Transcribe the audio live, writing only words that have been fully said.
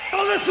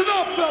Now listen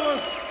up,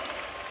 fellas,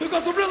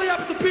 because I'm really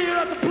happy to be here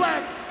at the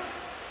Black,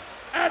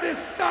 and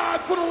it's time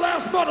for the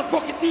last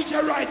motherfucking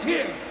DJ right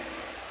here.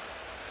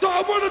 So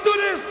I want to do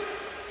this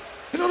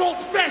in an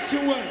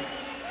old-fashioned way.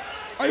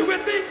 Are you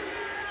with me?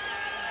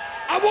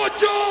 I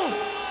want y'all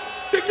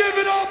to give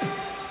it up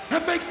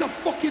and make some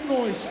fucking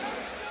noise.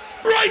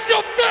 Raise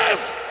your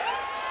fist!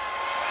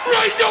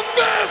 Raise your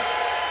fist!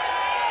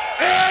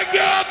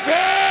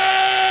 Angerfist!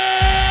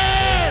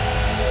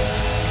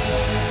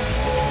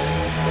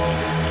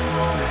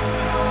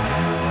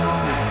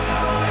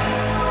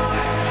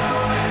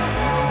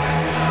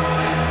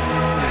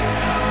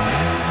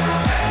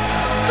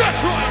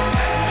 That's right!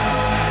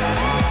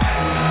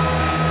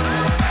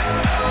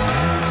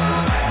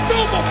 No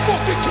more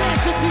fucking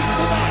casualties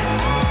tonight!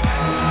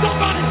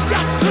 Somebody's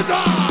got to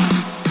die!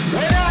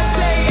 When I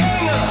say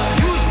anger,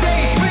 you say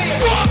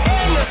fist. What?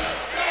 Anger,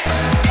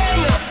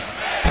 anger.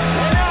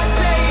 When I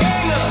say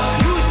anger,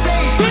 you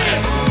say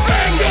fist.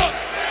 Anger!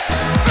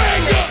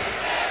 Anger!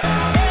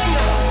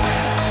 Anger,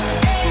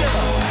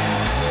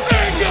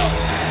 anger.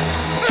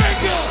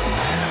 Anger!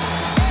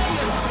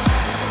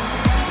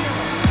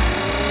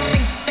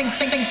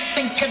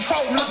 Think,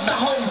 control, not the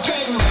whole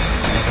game.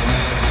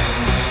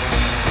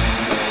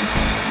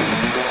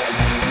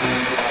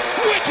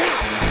 Wicked!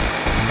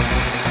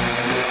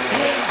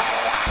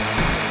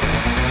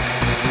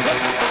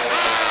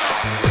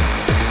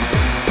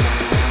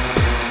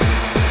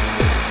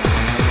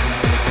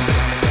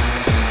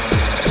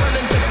 Turn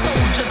into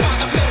soldiers by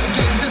the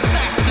millions,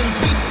 assassins.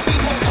 We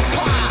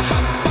multiply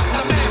by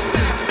the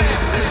masses.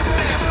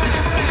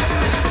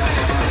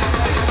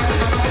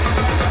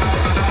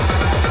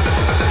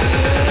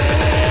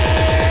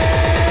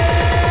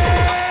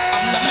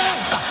 I'm the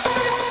master.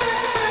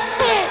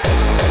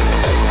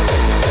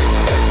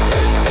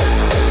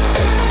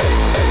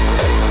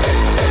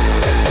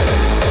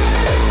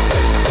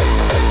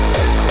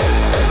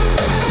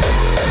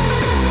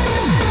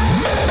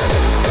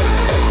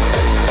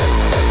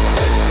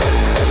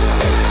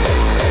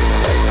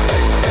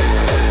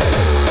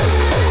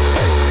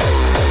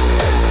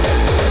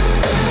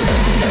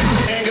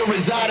 Anger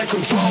is out of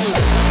control.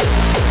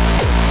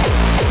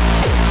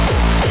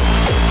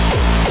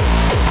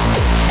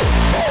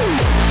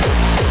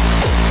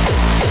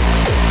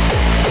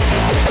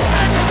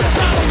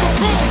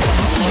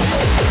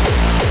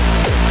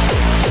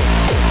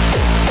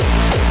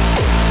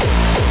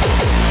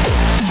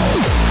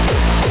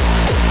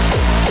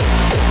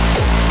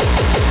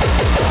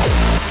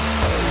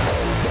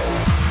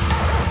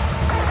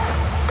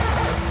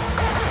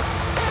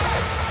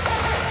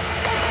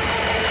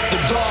 The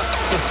dark,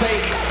 the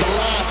fake, the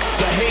lies,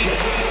 the hate.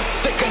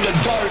 Sick of the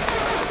dirt,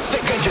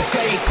 sick of your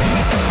face.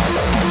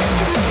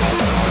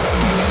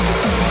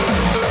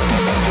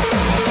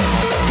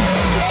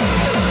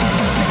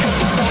 Pick up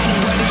the phone and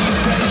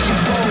ready your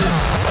phone.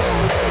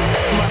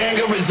 My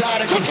anger is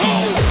out of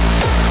control.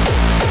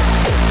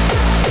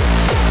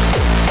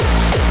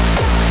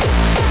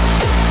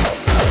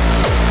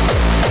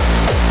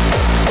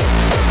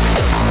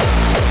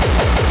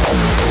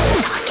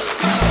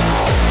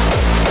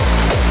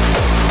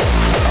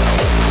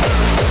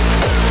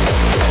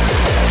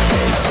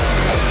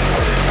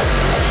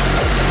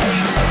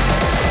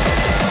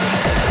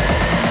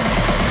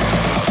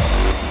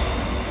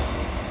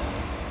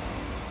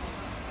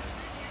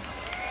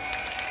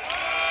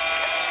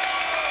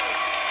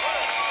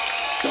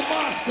 The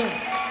master,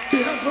 he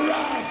has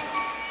arrived.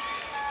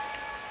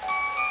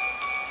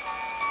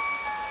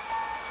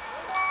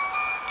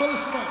 But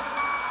listen up.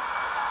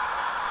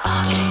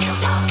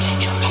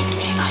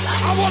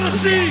 I want to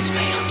see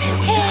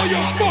all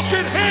your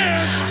fucking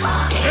hands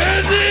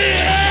in the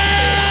air!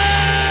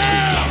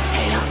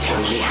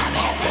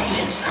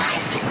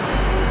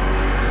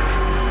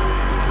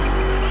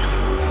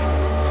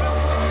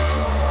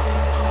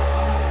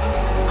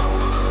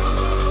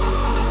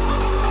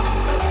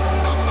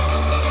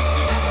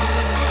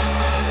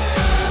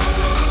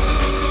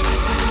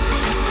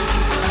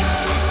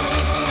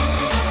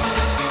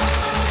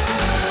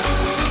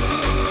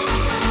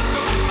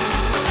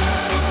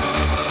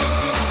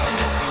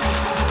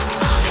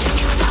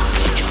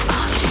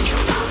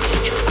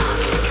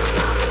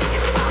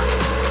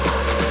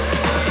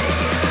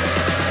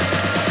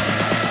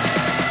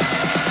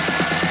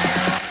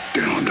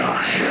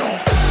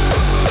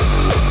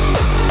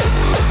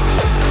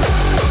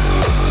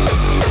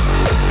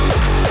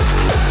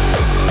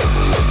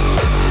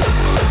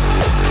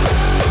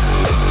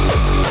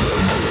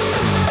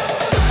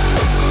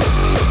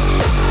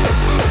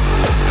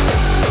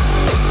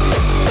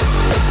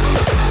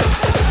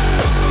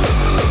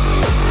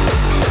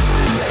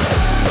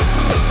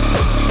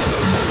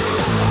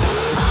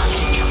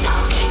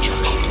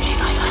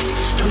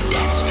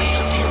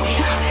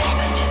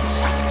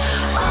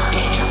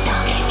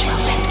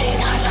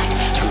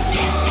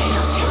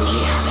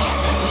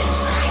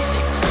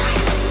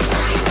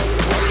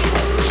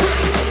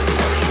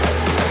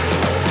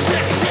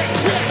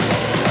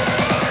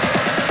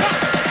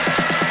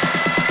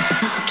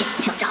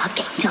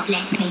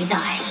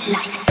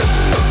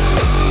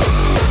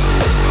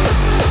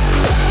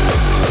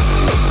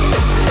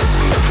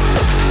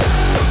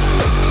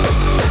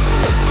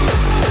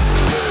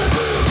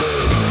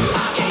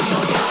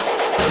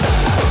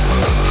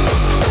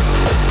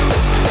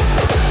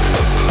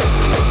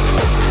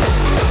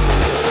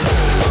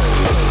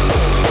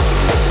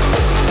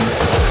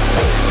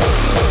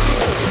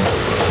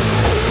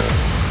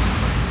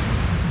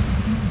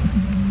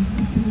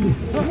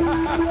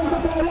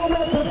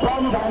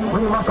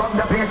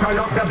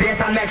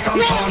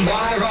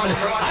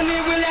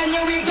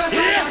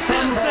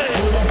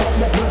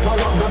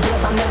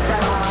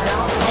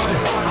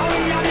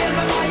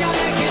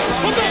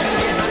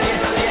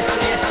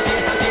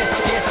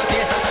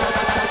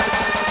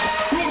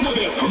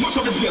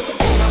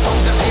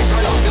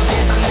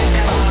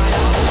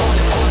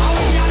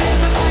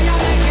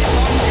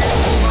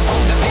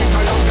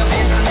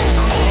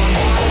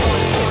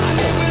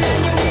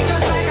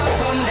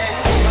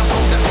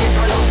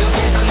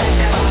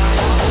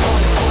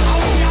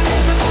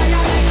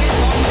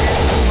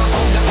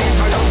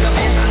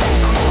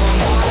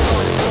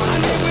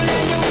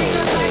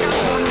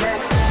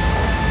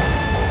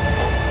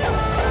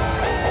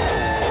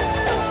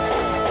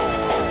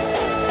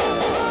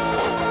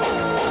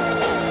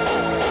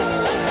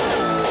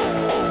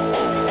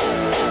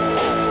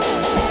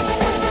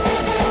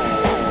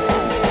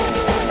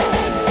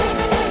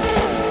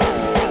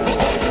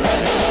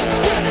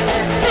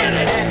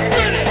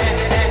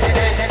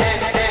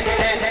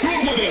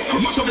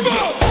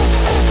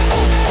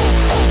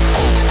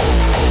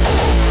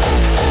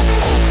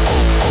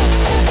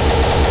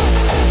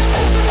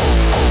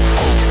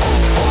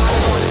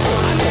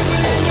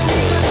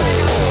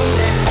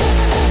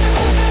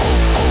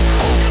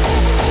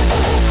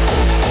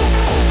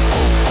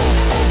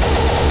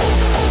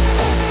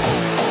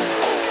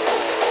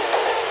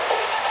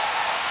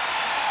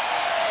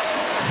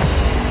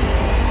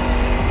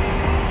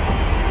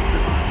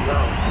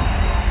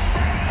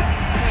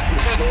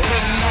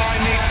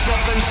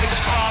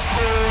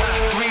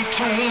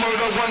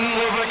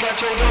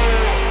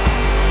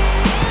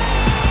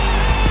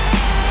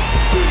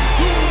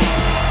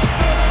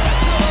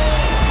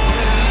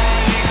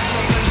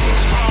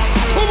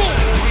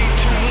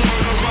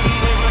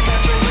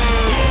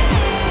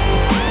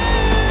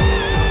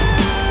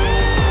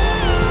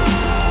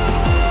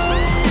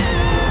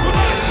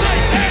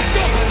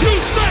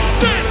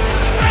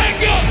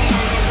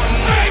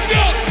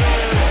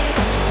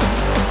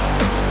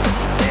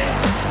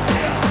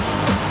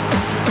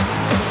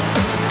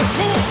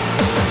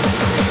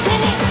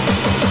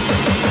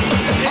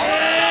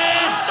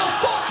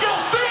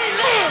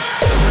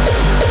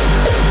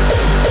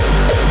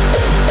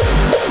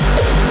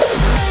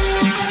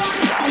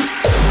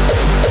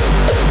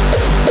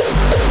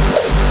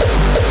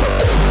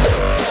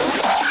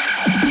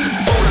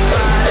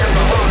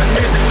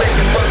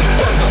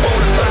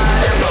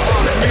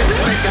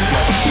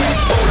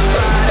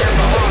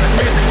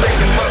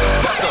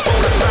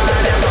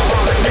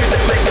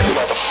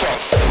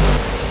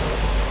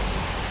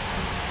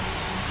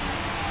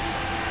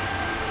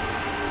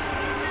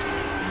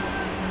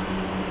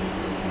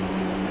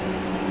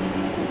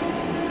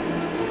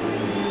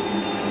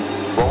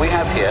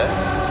 Here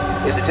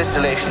is a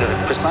distillation of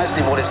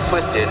precisely what is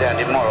twisted and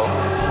immoral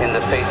in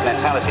the faith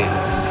mentality.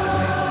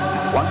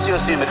 Once you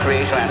assume a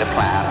creator and a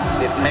plan,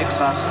 it makes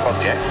us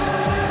objects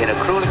in a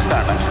cruel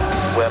experiment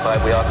whereby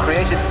we are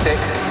created sick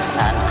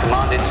and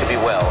commanded to be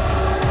well.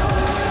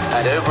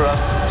 And over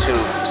us to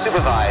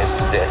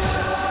supervise this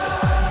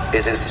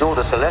is installed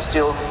a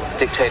celestial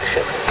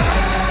dictatorship.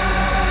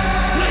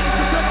 Ladies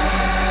and gentlemen,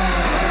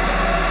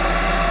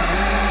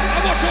 I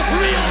want you to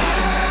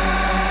realize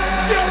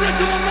the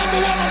original number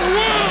one in the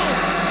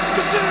world.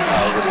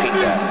 I'll repeat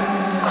that.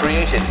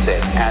 Created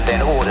sick and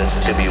then ordered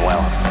to be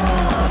well.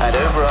 And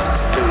over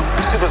us to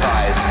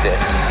supervise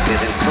this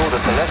is installed a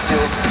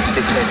celestial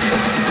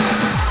dictatorship.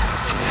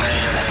 I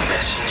am the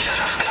messenger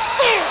of God.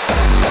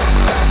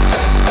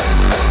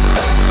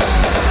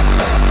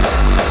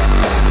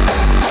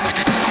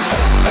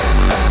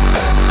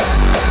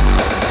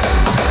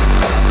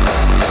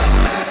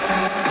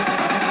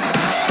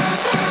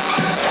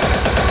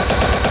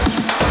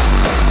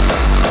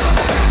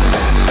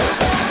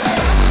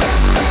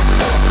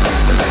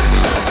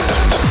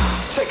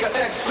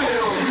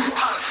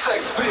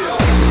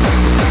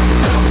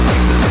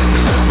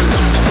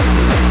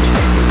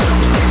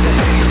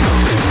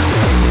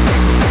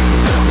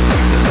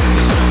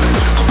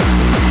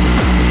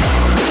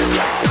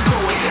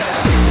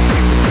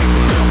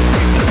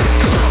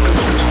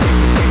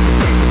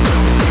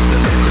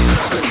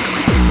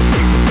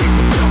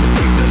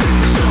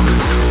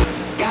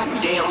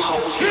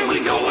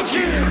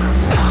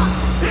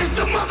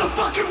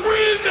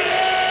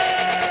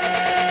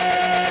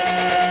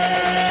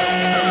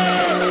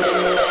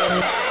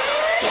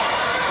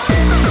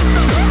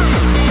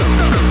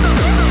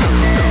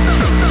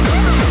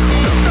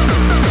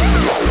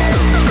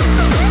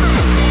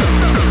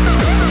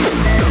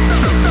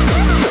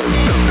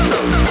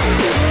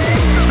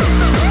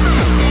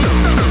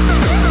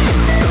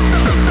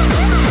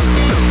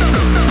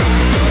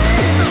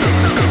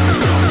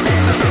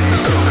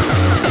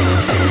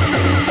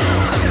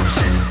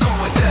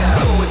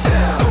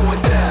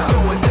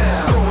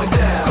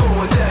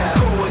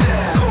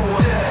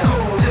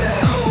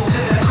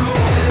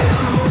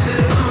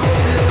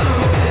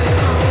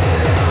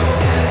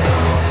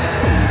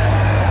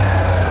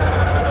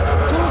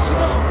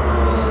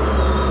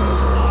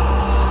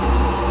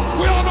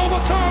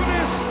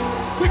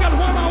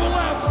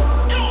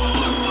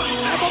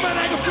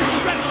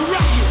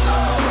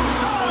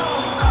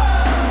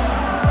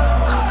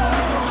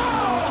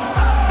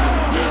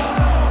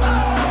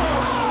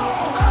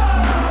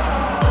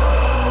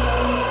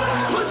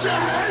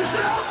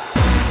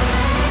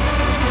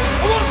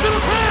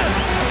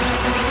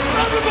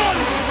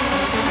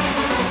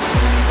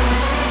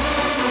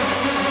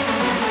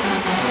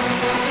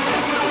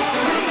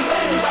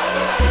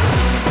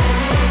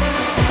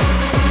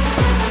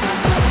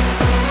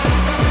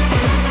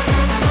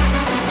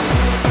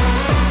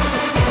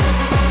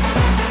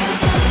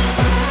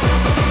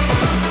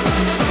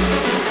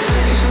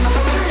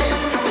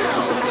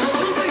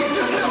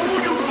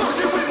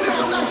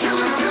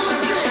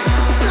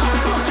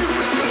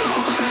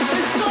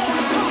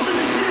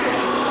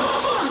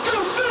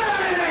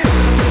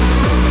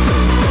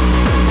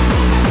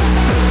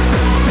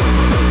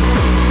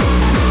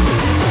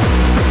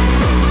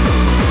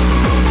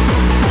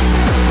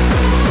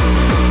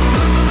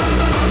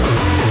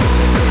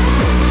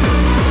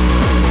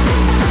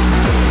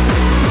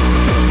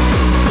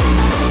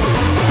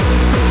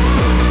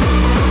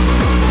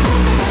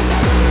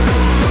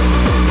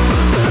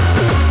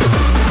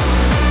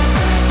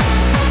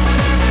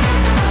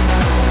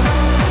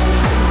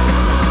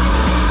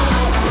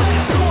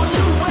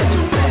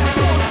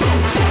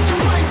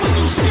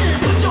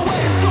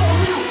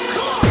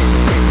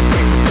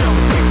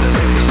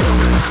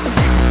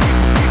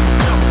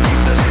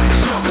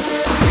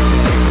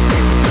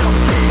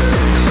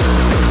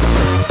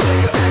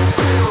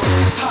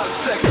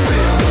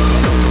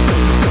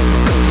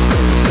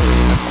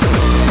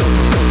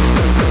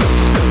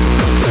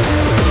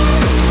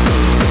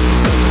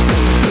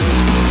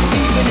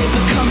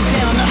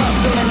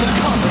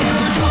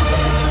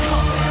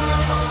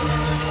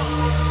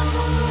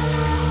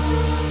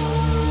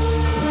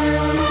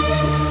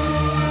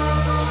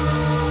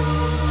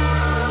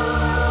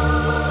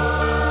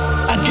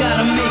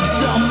 gotta make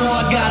something or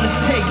I gotta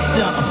take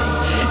something.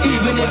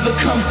 Even if it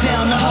comes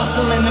down to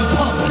hustling and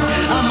pumping,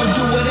 I'ma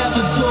do whatever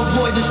to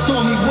avoid the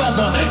stormy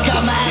weather.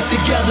 Got my act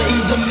together,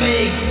 either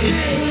make or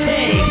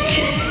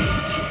take.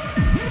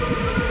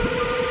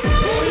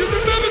 Oh, you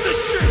remember this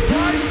shit,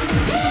 right?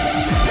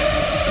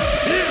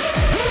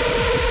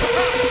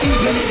 Yeah.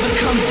 Even if it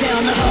comes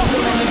down to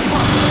hustling and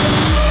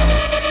pumping.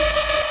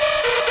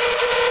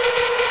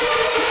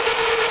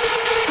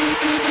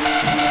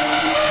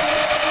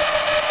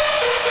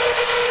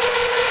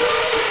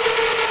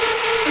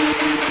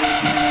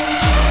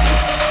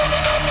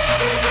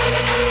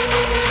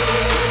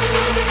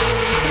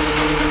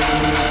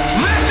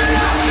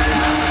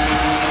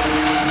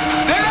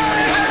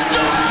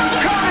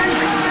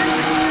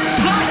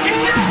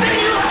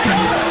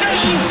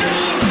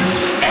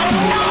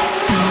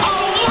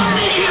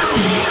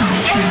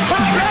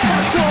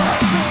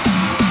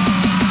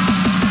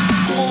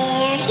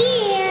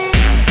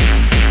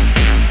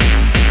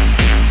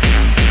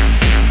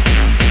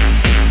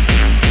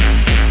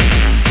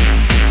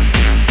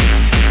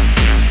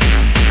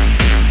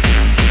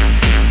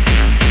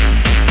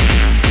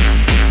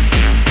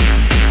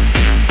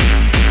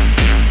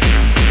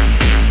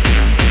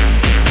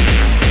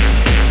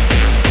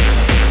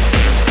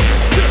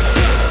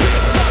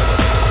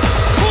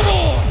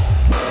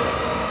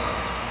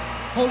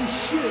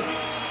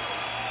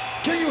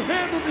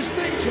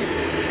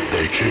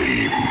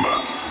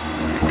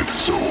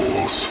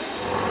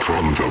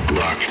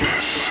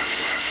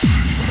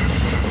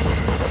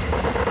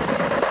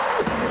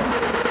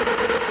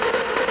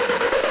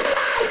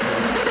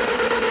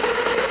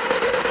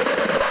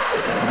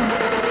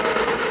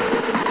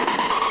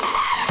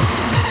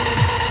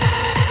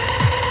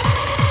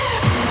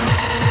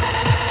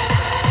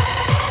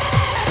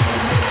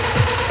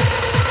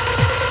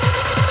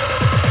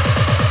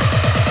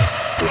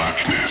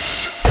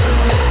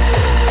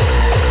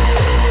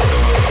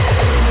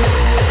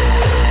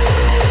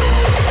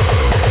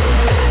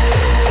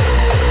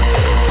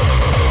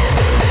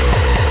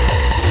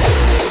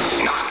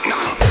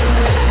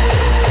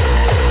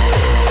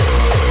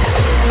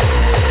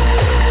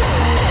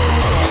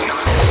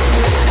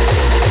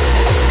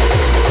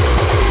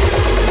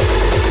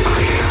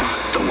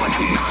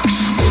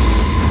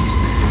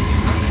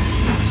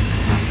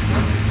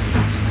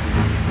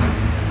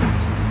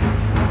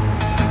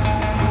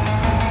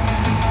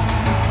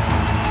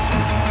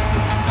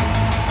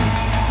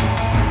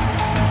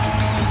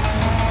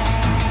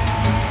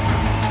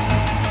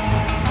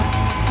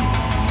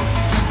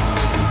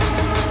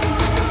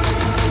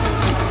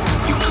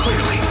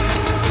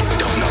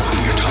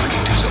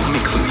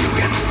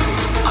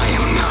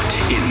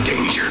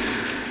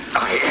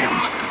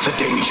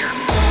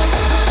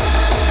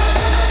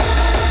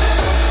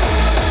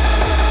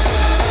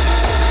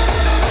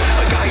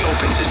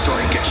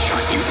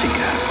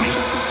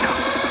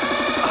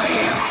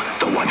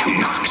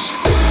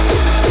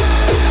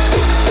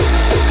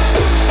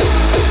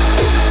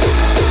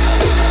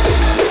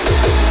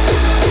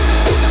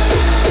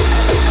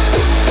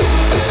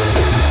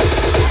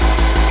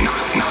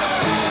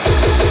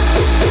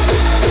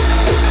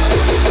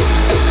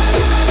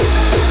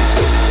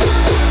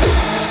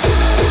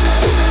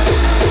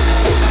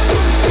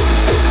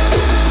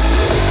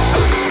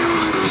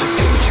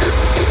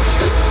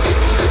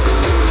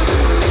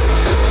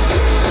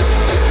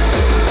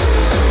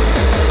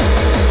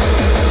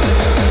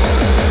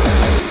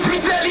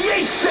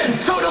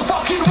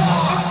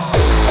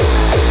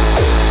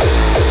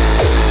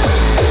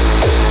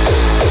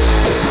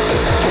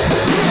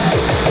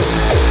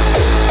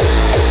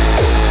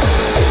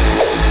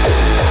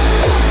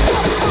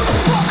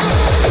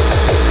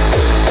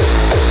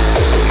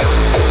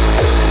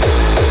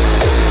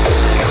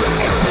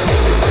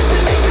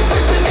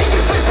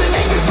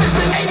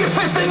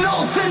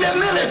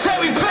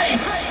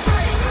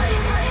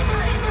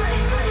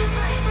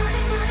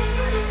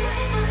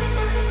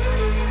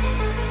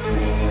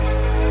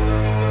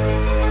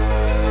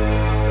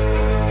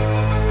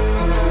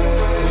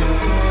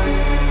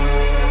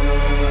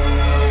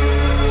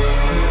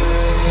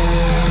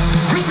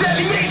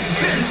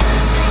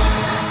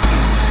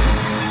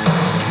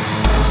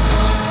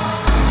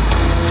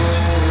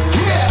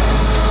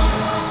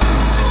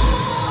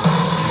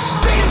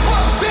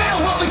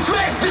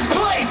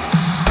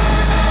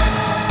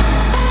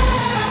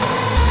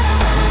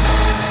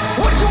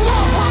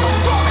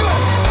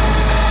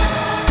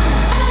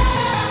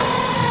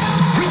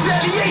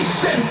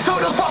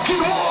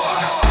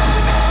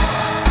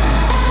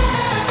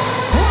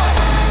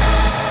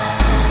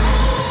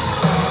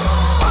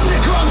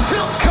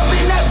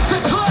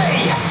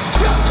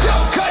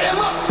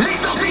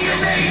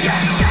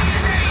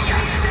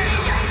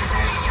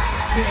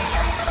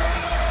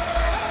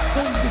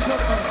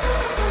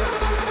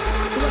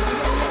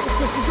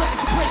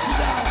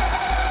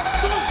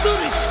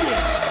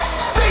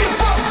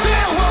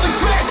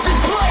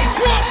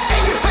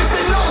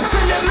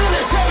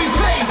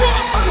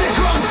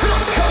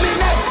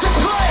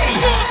 Play.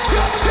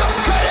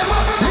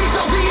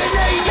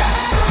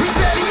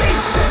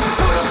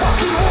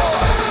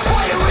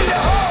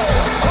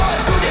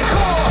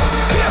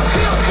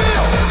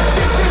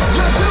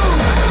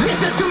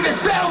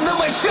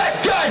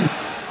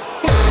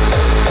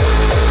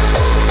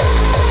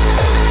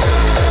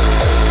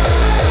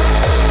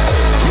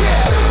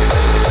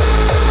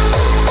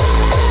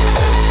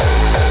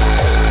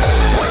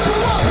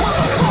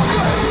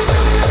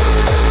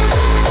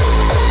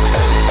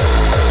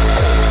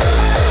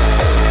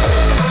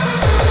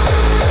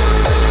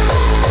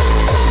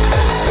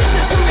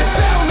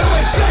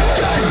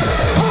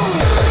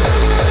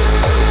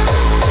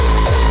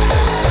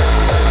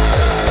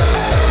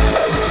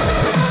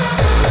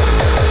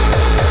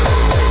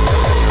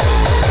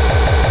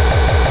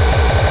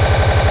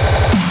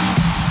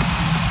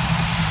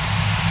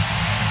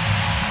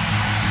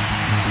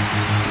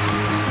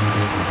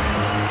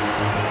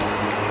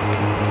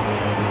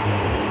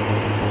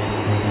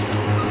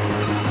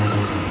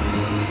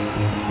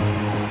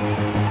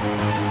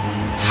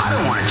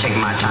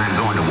 my time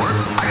going to work.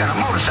 I got a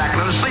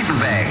motorcycle and a sleeping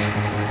bag.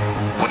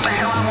 What the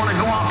hell I want to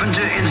go off and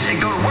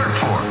go to work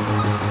for?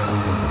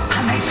 I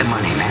make the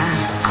money, man.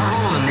 I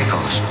roll the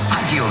nickels.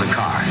 I deal the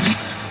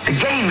cards. The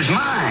game is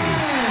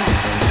mine.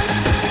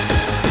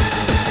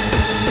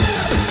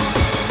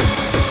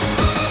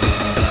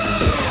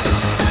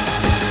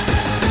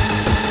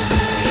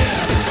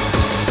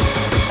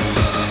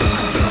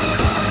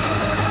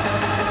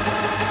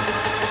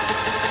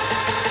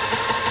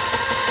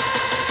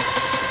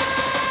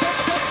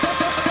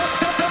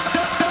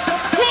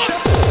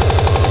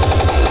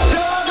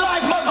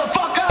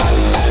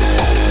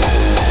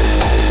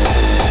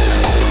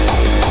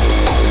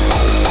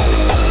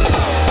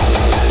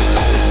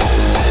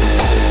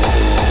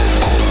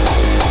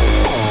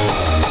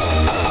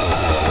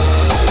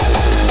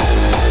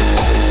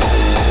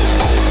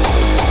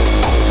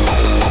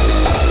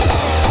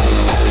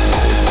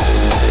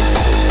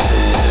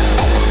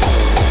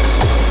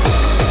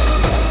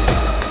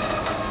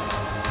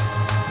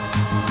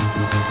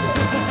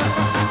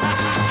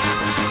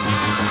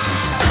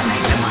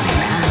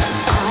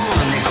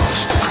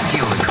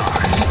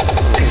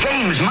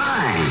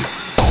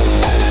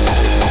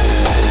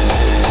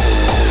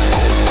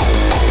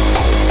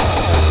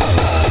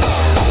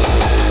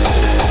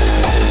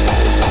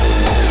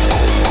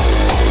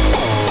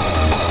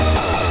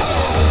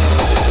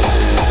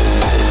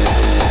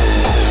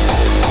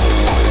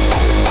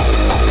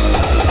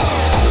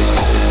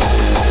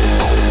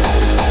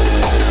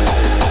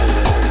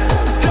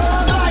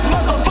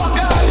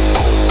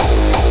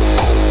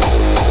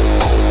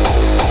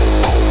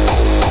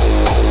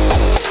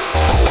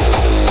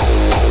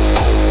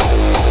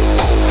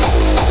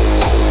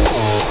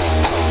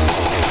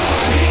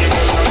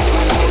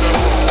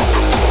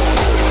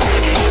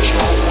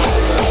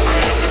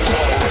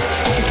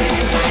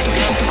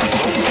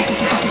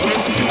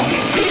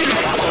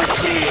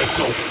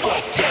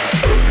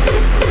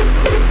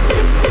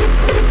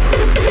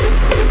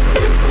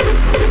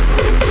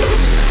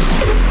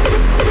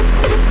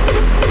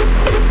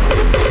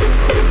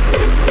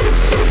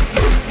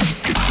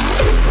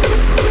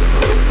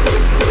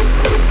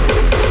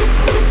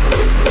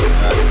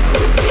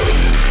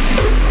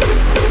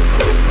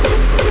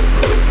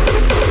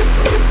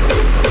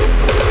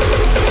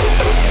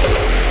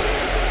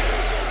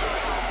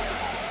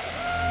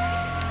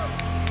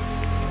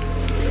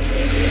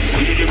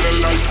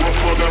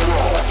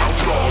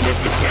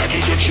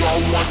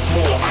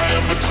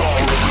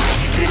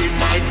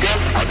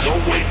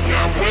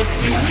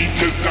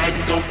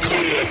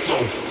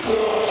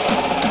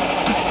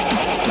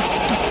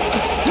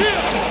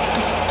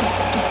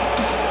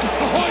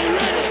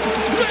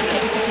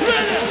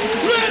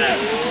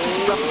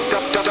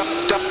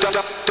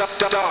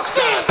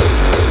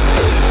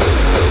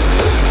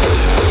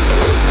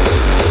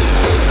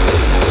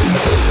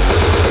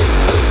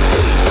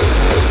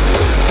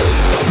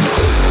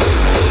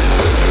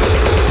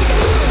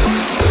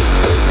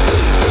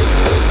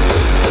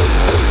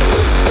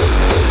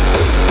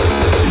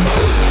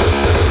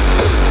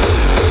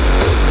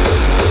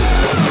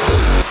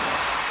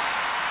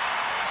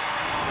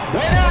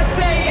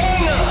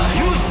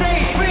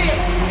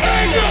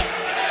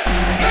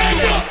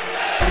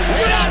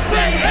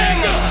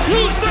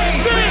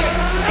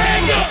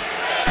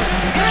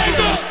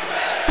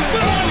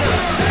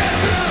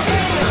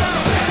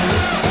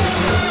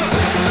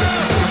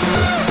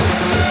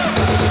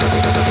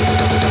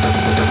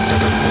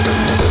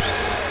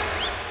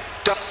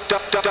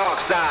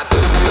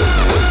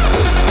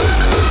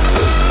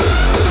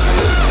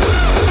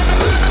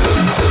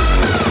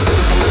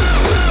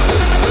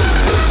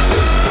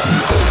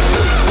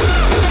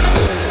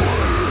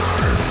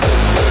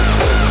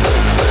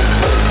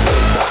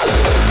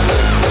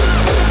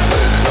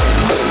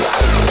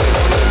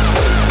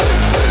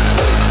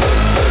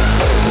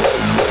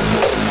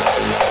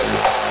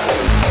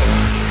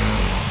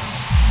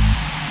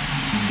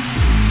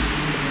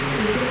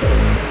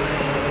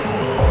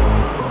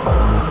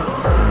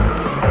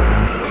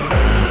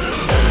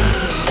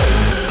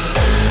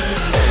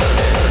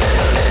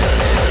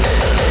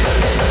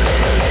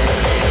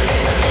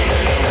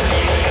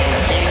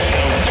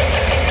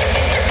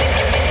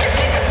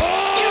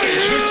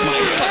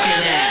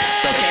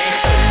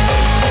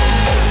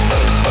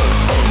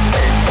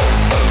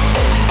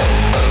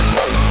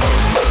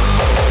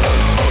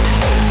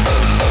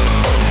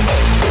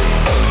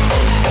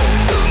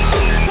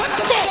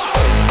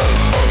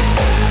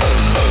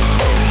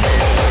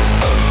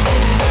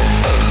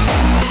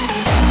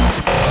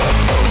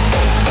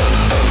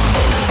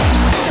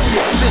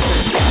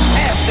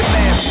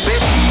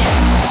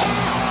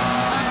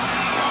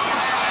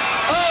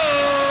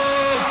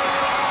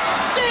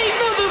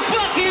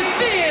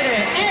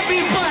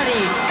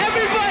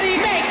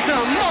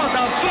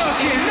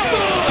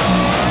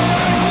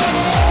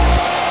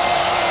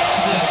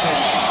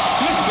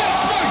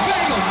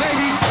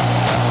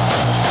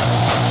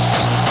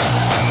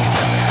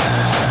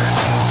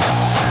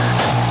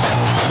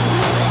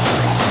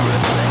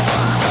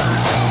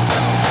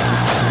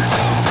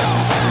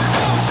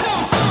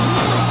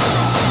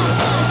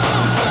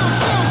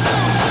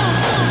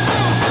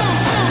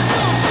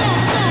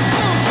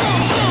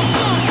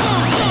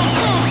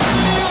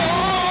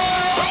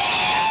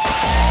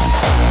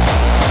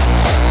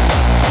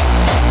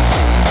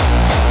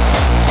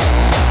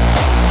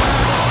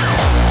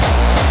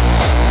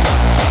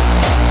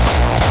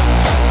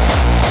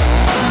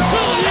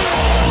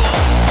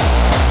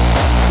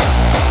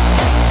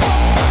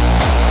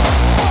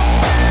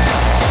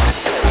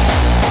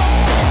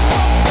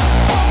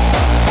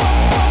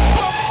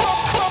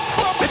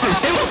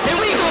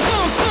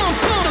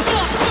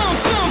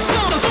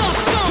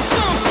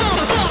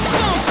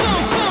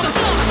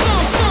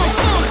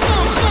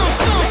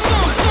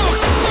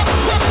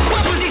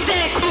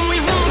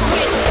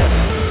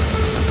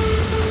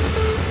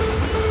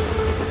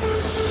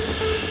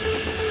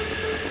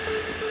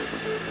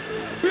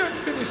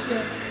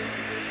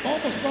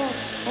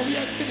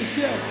 this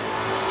yet.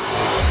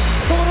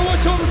 So what I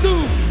want y'all to do,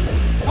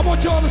 I want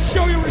y'all to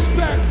show your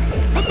respect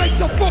and make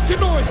some fucking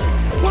noise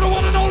for the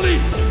one and only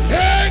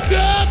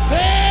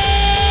Angerfist!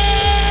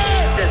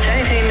 Dat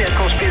zijn geen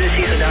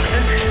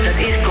conspiracy-gedachten. Dat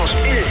is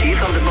conspiracy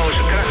van de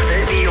boze krachten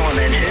die jonge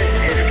mensen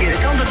de verkeerde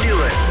kant op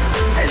duwen.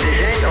 En er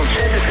zijn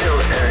ontzettend veel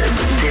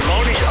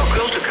demonische,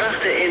 occulte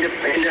krachten in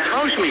de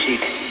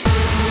housemuziek.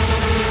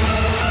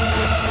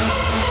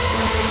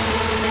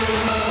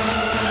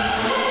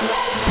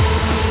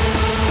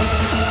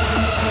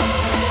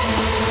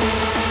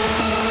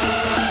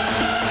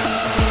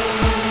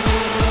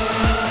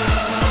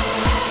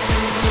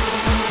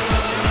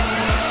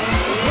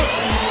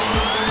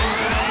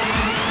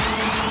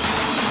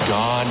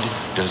 God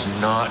does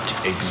not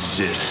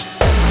exist.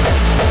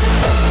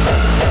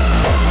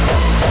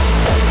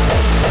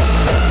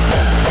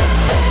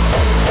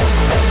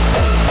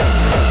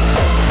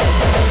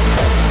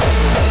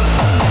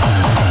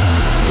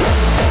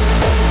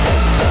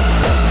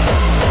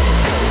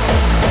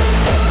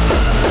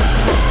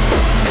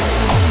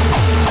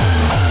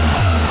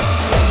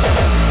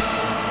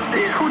 Er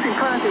is goed in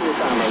kwaad in de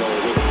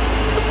samenleving.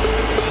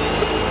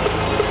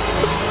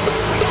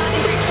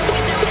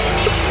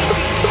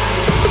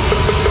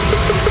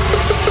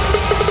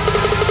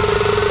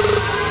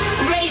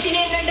 Raging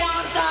in the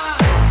dancer.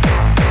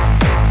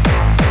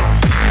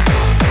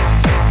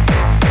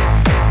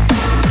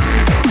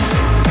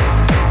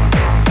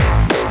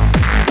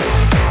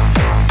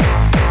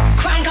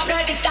 Crank up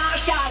the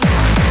distortion.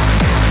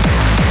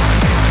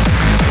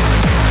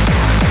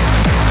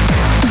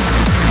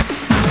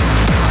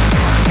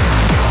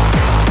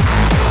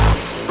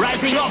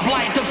 Rising up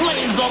like the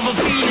flames of a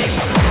phoenix.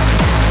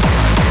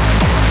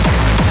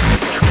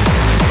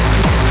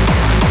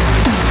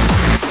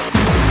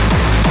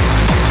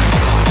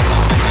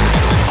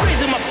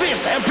 Raising my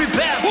fist and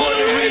prepare for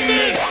the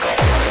remix.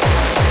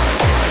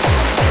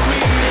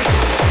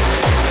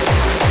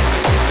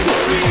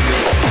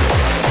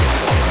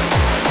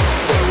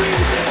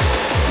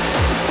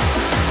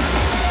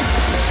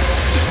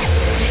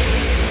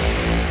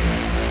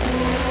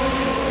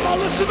 Now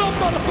listen up,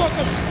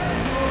 motherfuckers.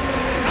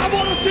 I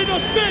want to see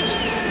those fists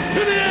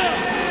in the air.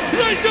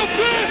 Raise your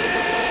fist.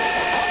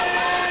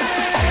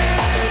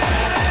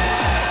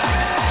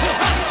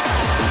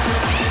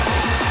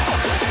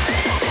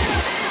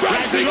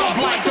 Rising up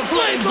like the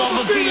flames of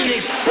a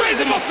phoenix.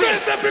 Raising my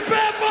fist and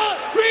prepare for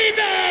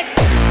remix.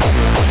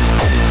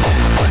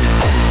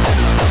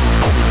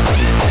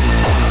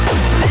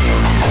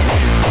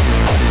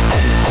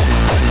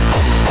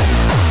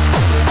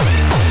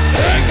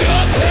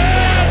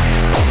 Angerfist.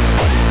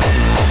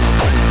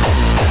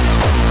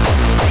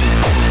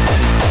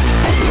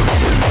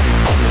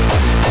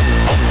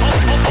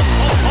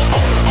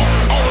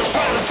 Always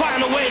trying to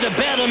find a way to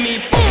better me.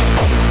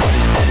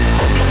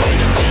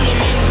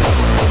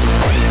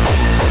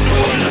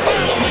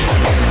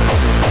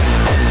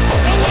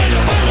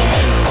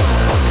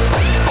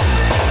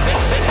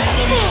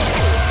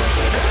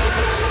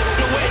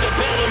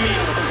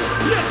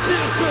 Yes,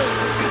 yes, sir.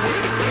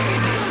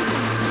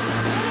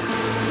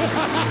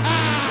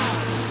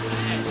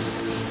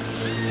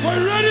 Are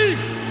you ready?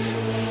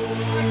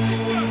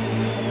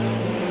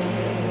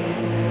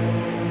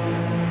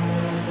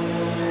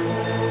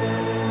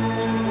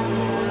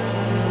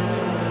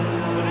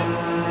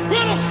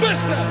 Where those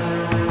fists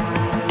at?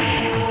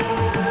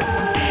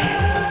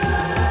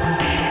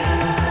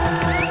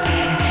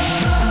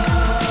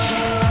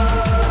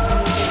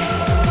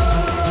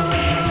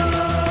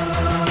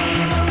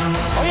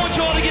 I want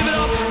y'all to give it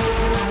up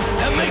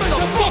and make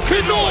some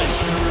Fucking noise!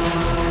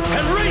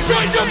 and raise your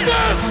Raise your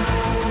fist. fist!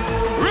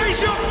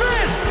 Raise your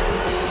fist.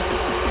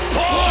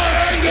 For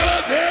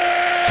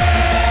Angerfist!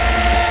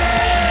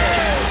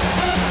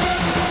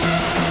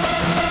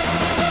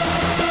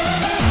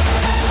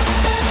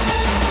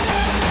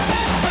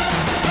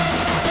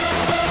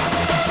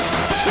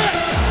 Check!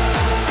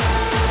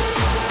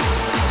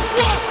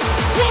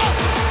 What?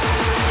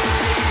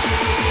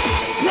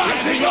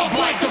 Rising up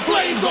like the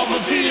flames of a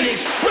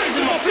phoenix.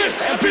 Raising my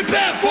fist and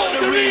prepare for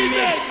the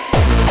remix.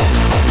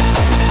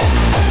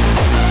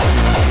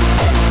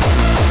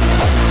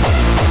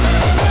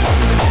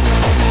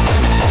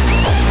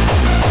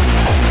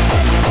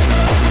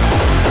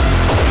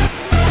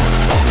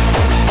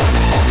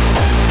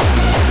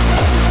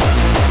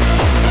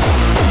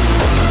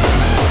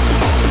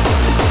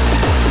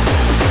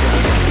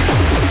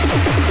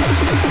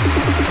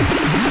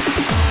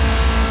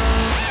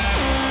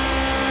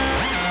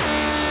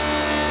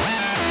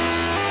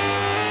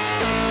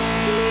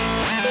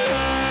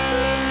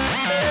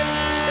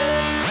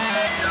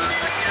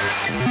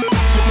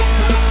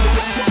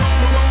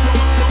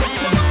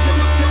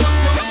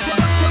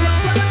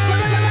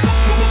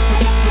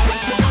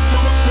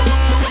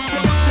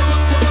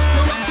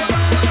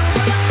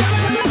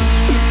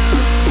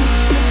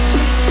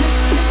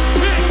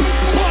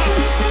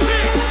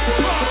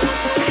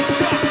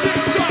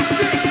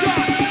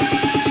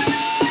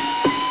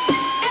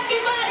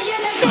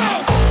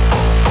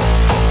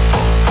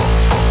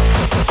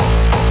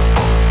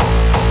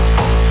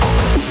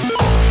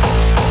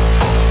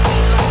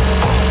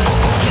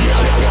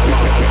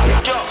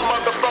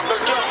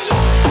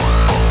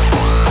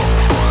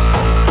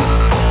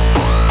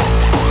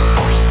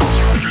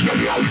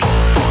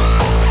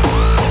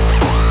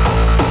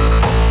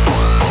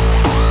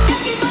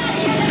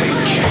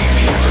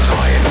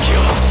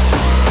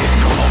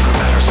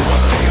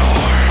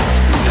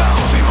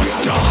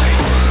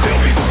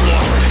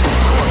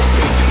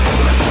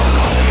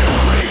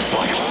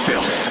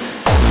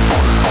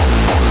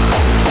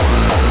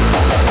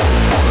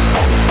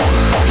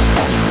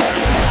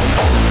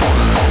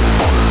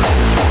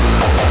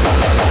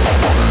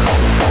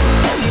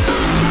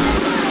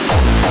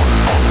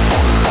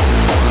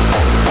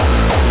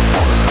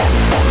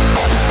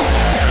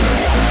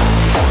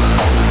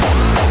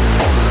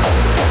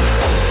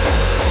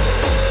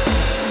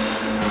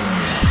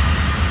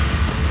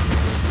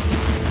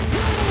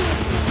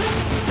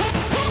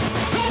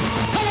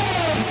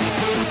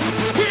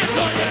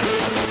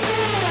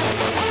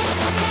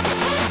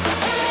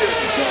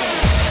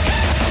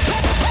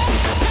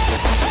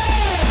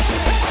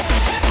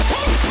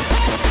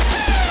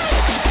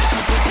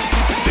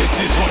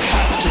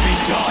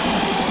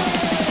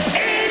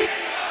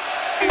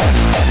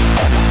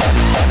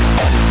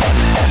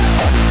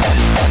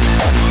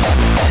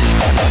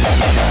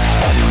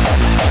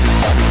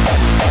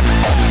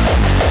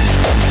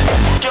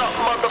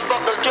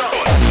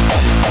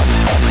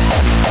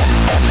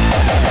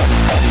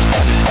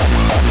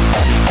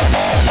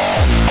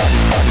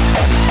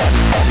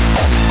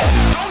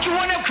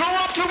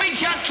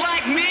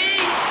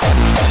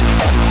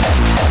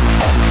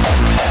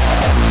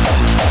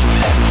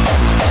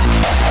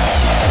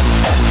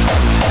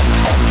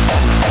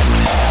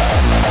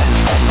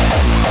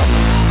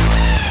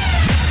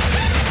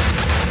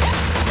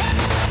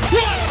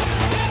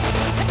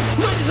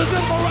 is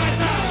it for right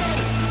now.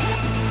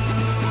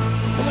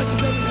 The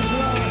legendary has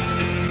arrived.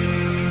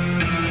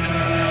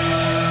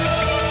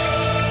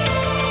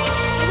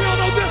 And we all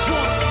know this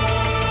one.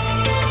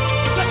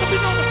 There can be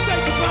no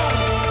mistake about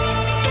it.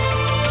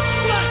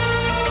 Black.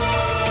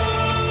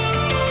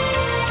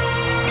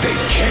 They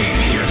came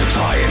here to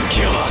try and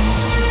kill us.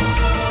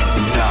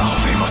 Now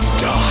they must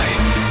die.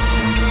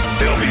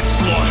 They'll be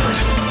slaughtered,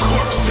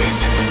 corpses,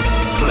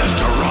 left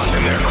to rot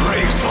in their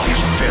graves like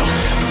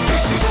filth.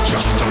 This is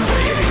just the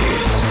way it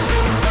is.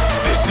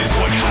 This is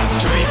what has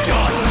to be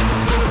done.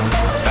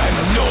 And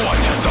no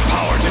one has the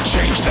power to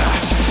change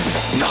that.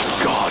 Not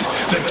God,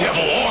 the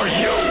devil, or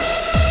you.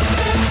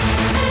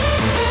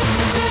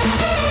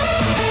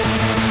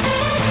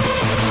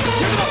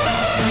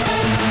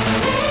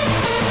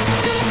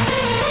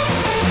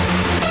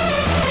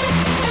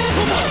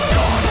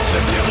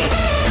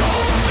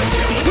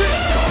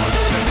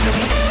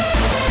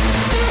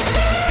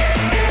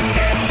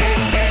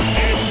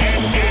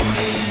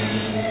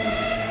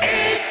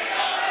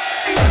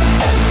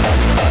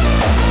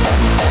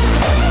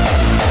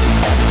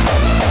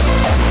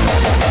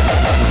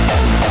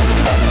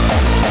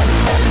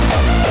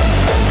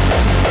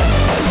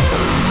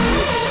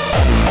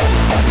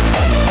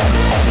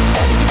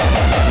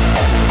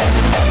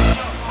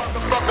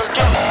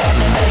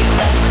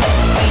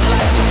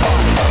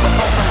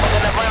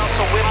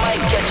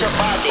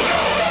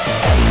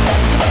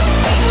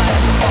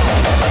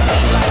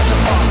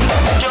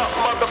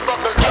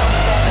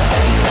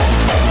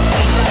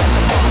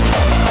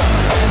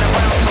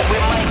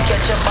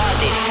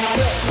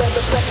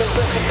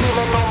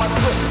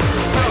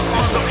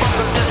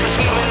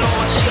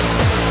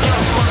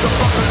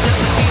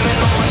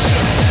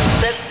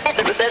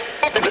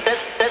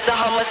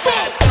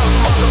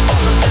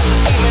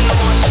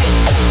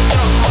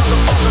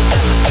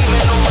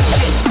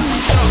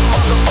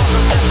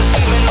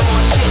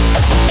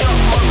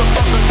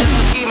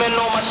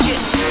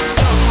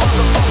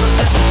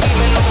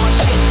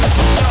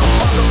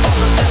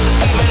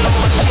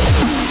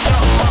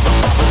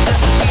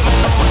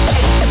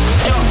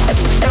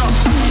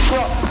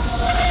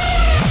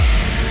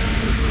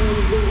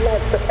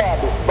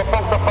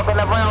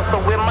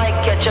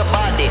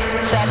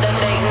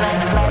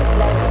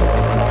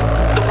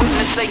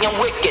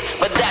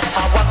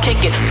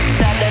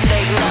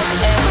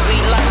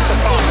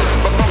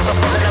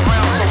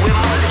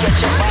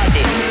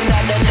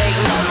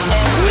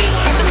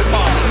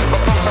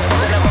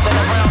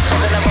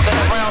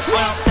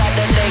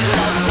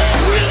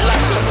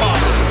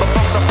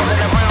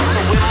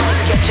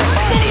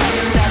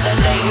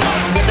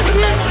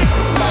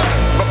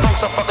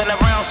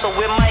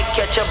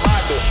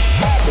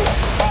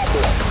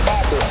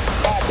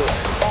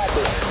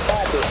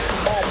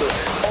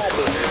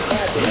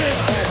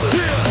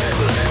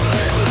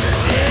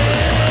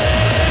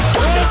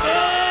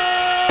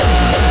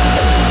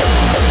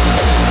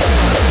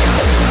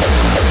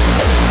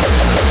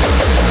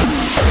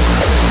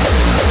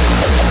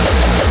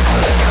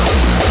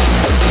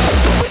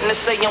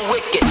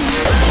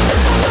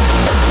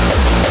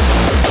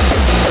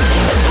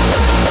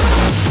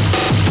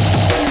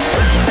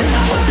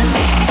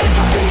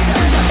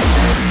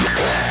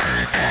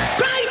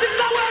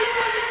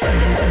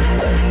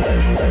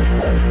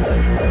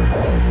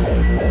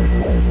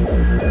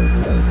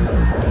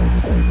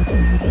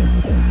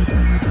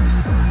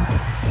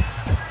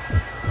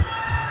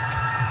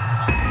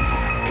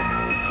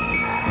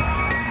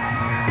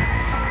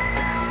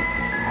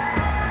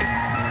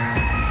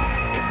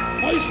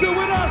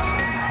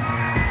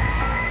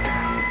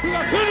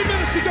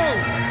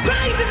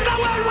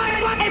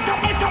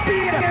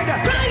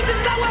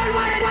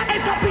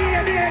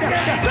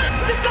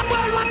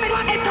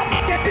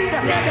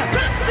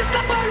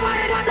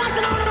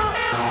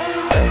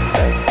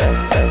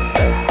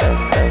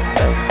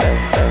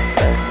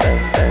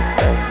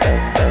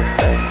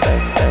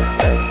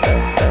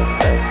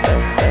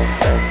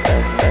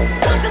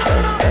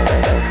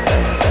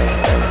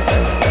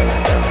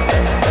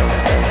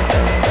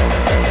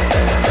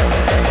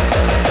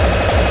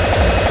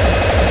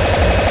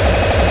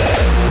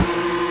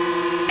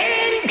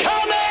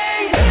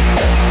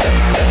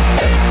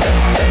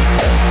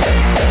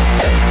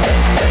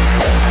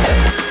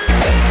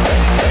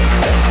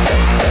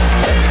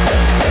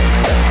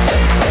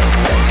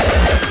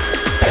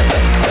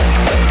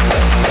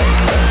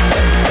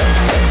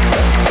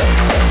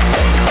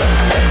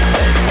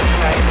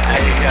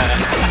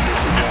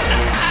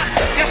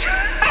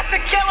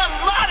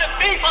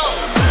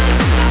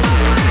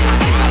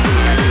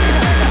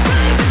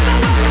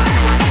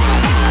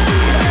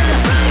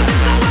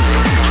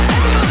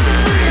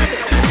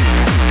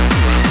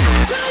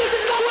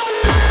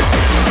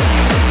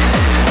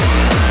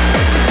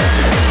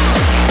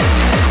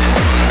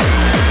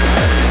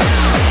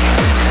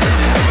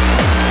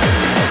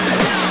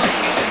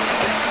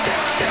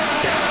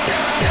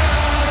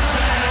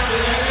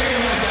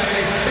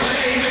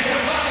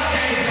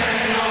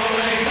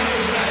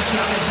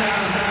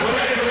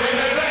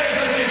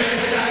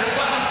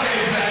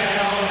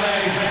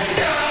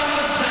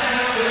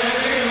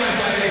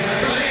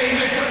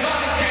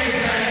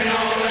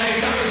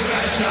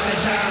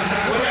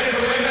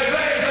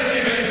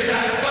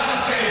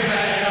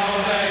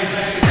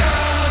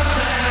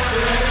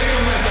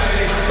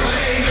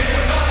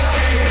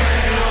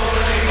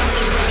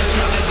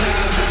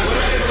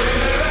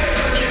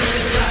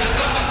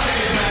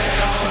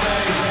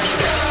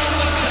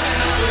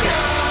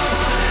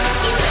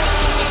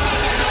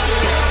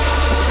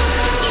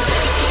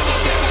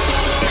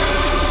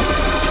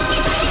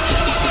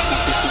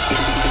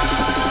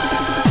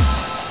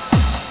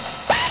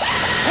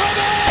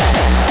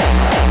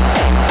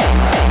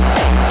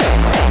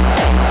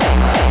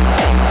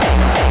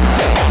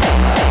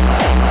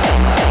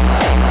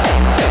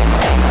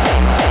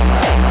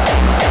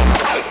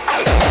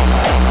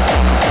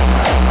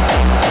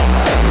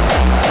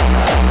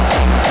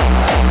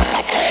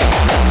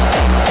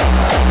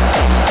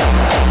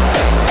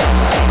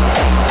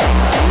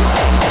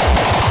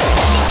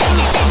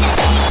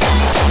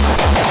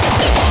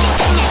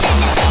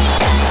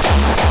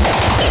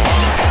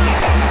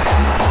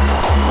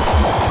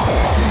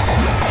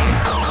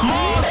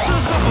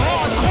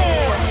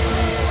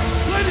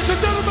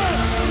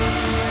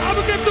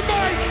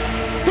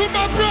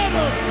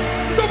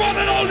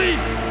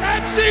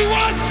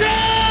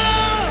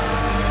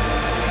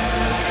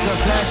 The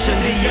passion,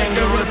 the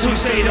anger, a true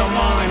state of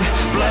mind.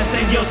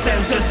 Blasting your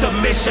senses,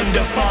 submission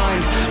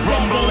defined.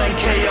 Rumble and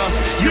chaos,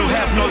 you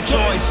have no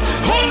choice.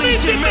 Holy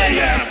shit,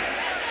 mayhem!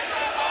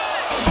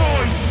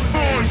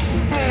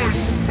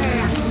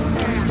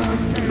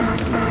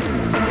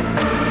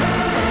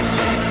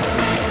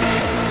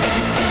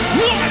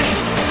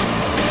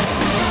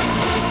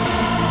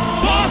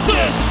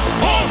 Monsters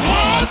of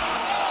heart!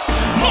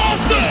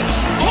 Monsters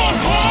of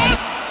heart!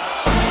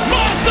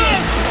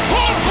 Monsters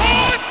of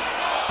heart!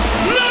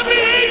 Let me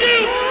hear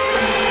you!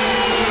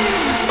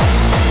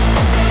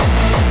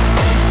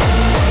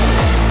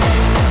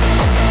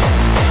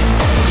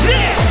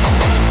 Yeah!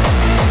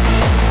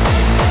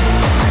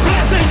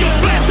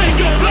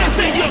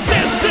 Blasting your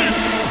senses!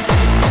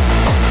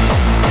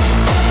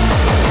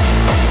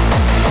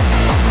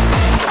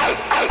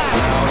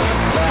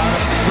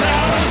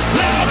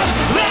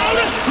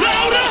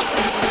 Louder!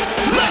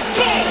 Let's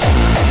go!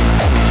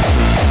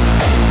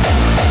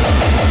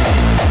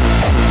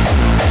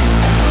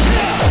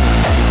 Yeah!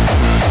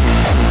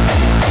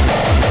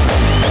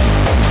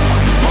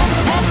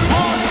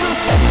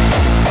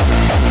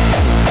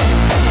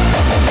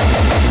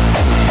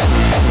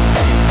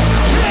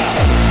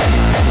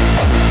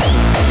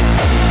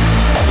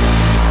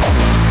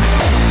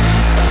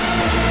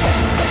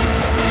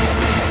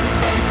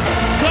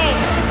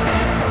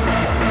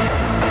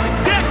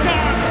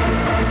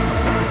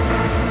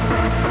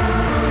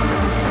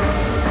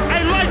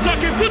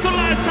 Put the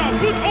lights out.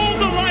 Put all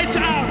the lights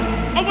out.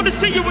 I want to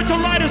see you with your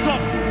lighters up.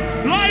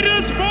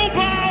 Lighters,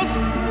 mobiles,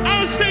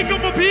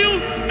 Mobile.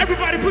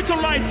 Everybody put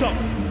your lights up.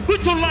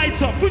 Put your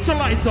lights up. Put your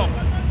lights up.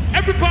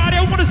 Everybody,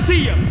 I want to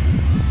see you.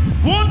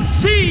 One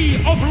sea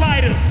of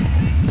lighters.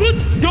 Put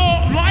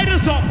your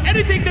lighters up.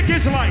 Anything that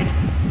gives light.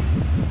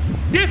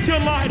 Give your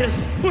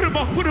lighters. Put them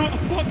up. Put them up.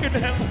 Fucking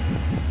hell.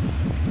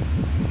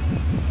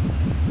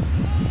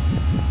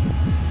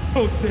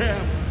 Oh,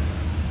 damn.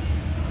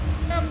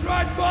 Damn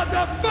right,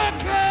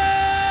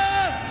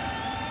 motherfucker!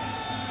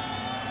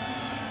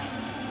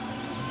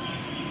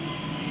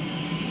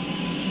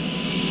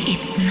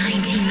 It's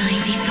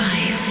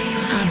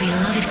 1995. Our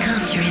beloved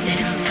culture is at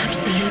its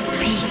absolute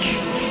peak.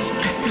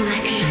 A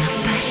selection of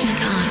passionate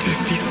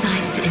artists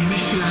decides to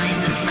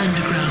initialize an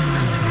underground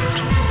movement.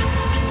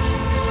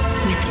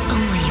 With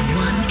only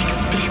one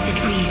explicit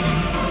reason.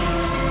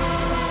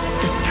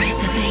 The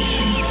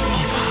preservation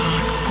of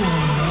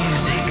hardcore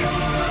music.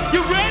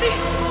 You ready?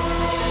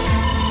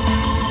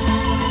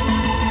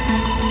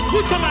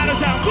 Put your lighters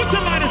down. Put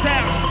your lighters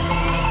down.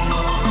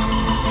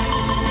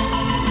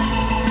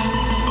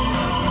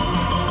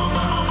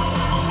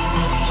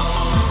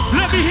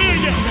 Let me hear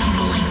you.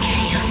 Rumble and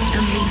chaos,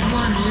 only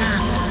one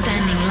last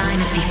standing line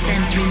of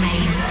defense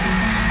remains.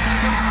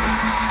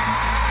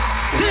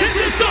 This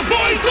is the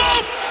voice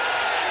of...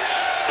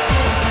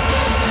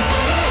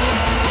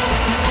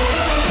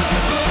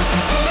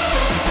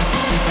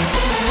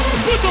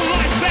 Put the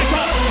lights back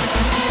up.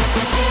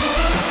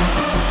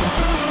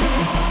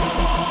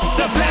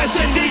 The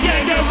passion, the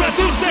anger, a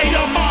true state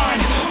of mind.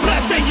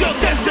 Blasting your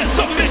senses,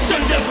 submission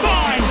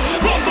defined.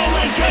 Rumble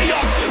and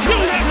chaos, you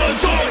have no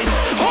choice.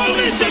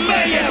 Holy shit,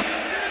 mayhem.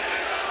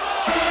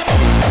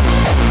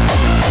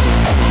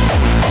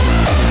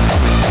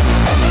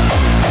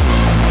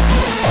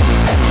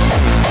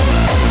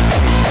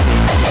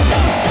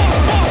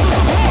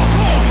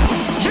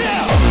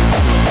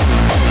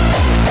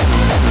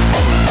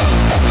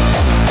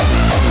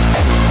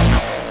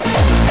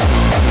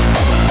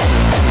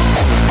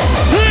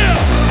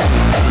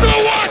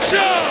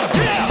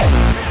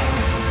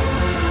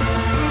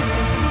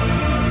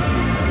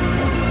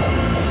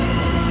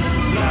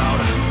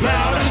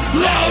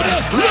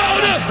 Louder!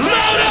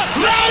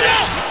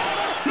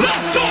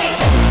 Let's go!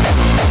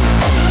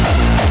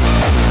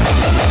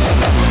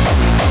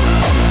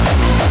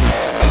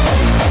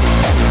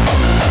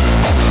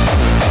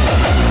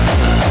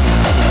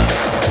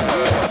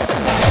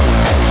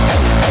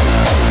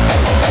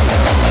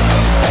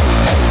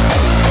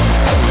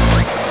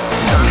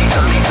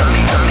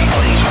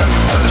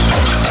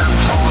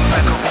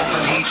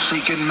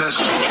 Seeking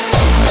message.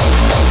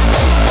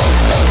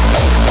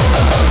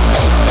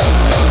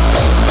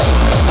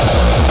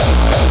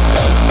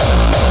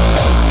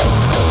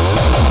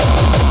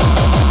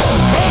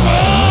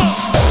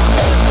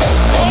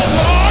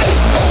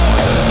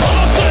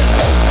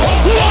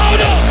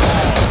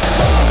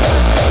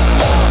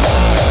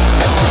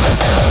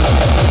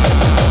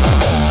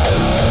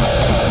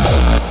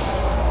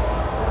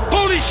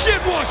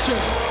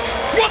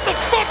 What the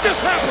fuck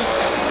just happened?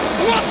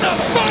 What the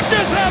fuck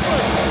just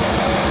happened?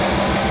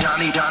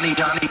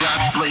 Donnie,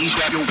 please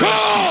grab your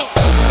Call!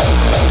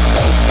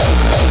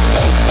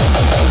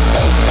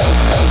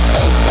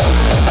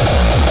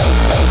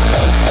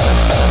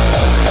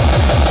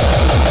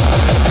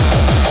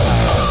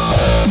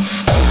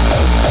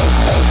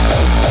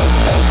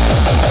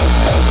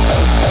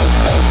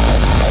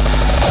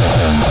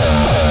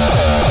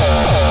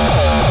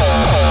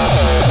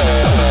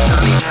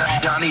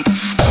 Donnie.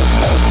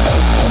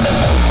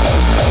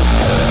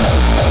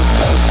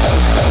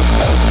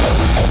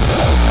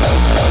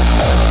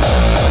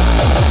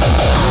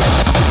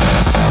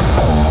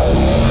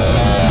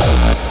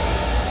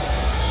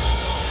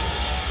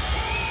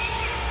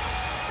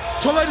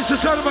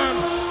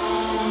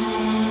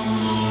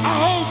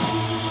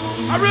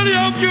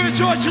 you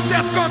enjoyed your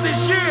Defqon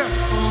this year.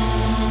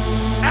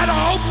 And I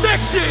hope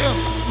next year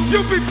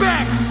you'll be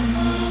back.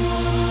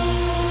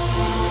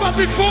 But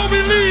before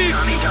we leave,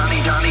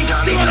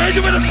 we want to hit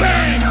you with a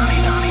bang.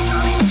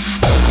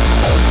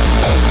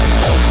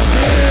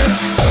 Yeah.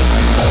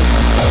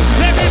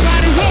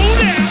 Everybody hold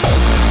it.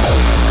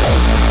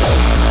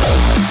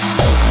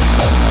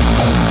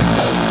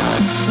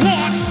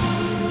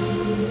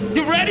 One.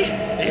 You ready?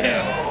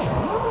 Yeah.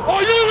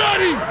 Are you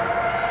ready?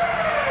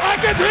 I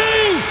can hear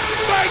you.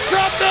 Make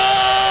some noise.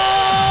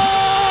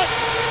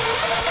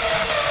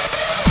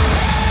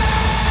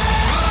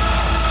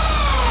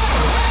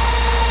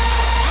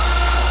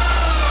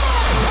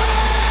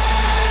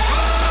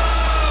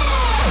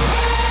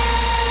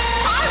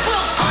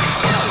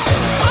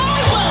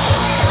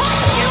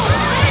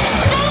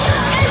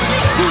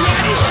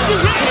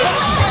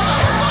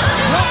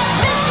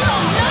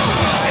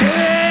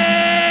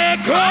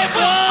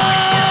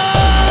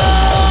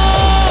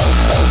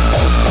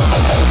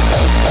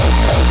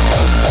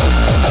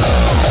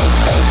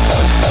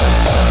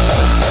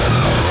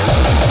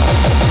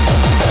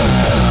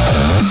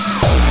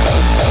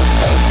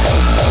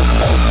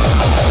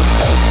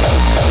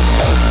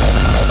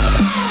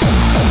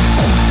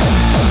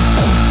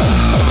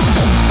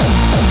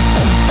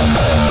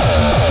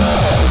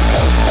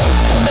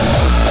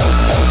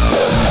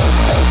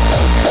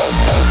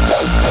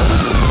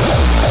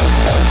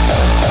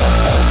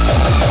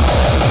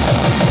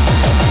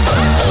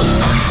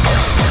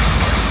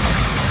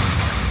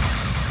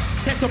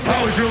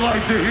 How would you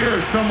like to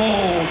hear some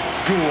old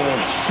school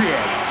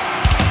shit?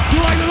 You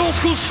like that old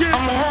school shit?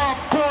 I'm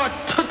hardcore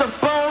to the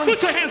bone.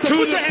 Put your hands up,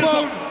 put your hands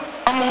up.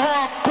 I'm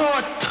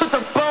hardcore to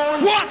the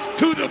bone. What?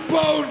 To the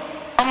bone.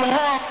 I'm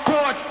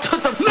hardcore to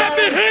the bone. Let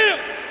me hear.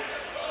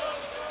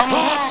 I'm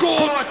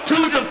hardcore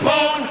to the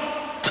bone.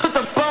 To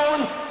the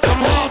bone.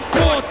 I'm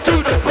hardcore to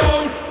the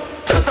bone.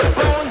 To the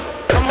bone.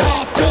 I'm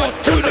hardcore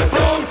to the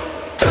bone.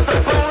 To the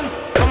bone.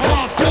 I'm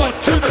hardcore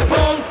to the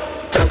bone.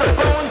 To the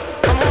bone.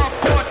 I'm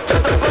hardcore to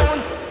the bone.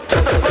 To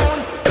the bone. I'm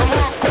hardcore to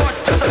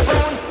the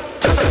bone.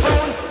 To the bone.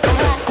 I'm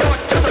hardcore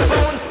to the bone. To the bone. I'm hardcore to the bone.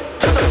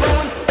 To the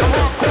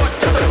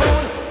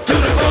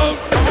bone.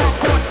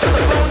 I'm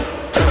hardcore to the bone. To the bone. I'm hardcore to the bone. To the bone. I'm hardcore to the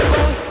bone. To the bone.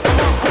 I'm hardcore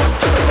to the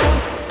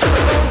bone. To the bone. Hardcore to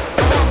the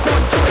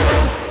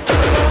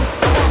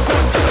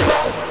bone.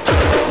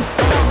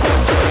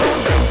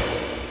 Hardcore to the bone.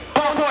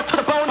 Hardcore to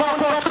the bone.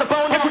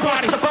 Hardcore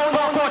to the bone.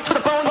 Hardcore to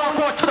the bone.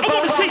 I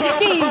wanna see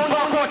you move.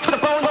 Hardcore to the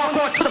bone.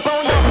 Hardcore to the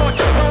bone. Hardcore to the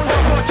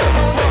bone. Hardcore to the bone. Hardcore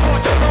to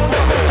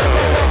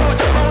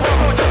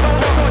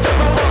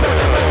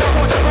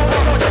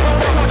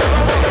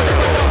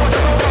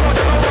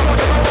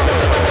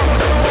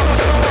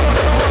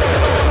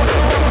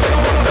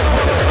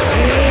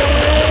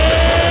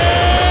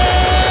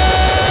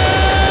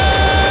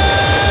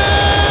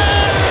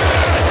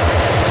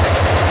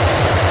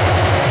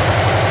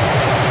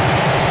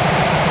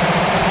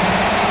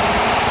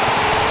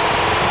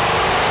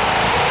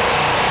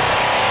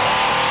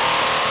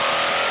bone.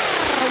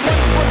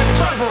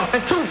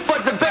 And two for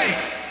the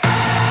bass.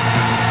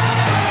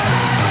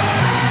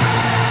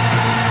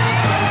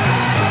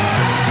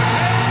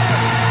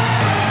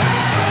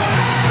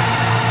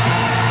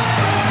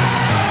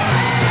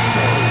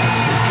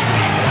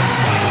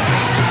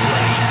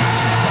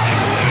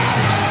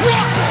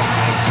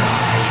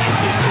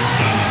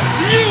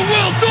 You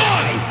will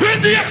die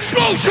in the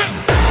explosion.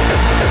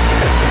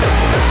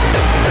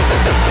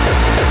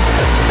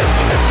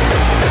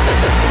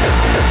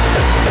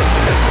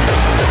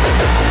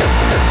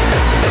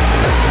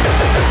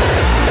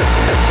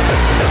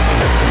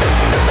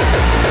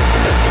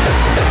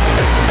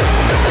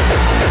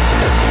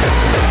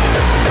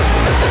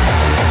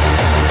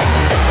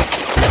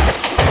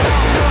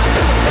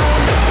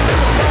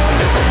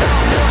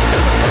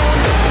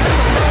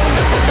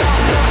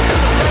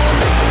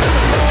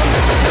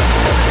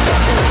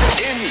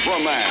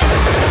 Inframan.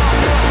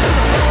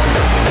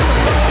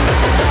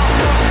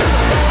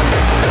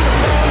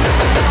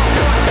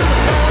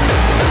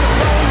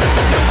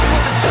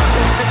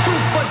 Two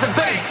for the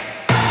bass.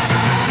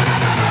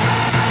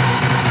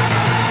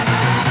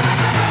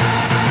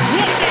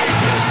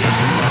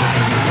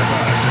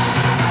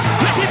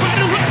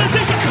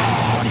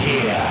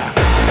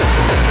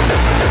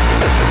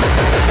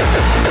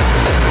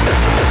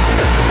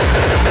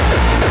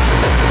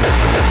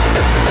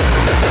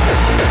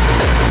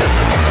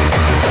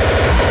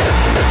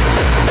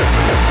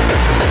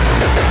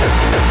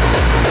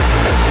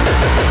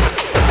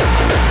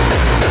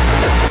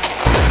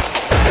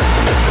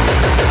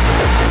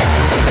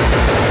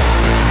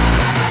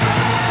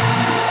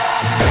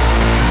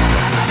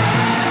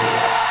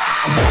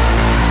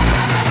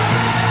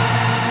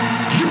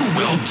 You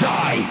will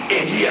die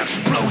in the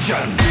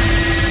explosion.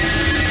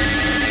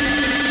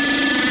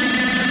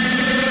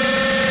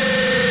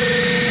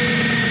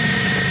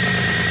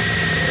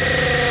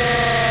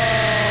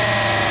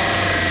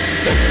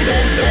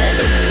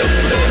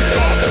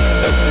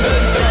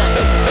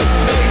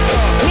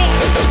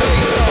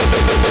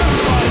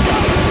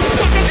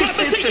 This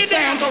is the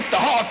sound of the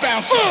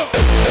Hardbouncer.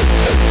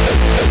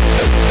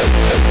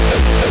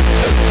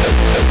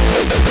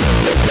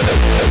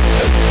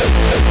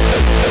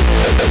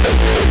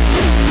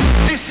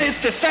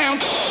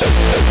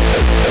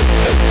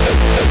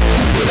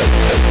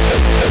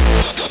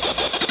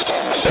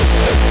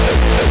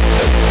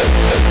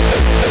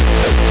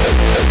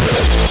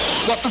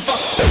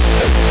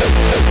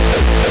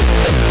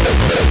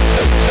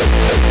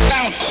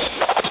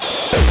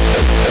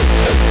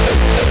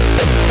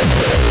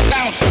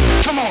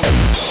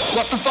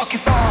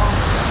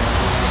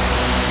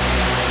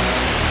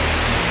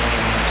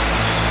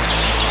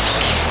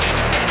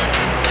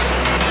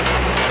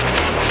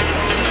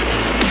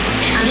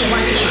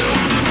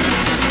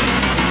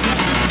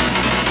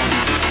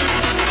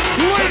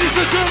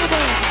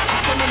 gentlemen,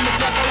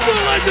 the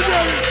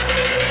legendary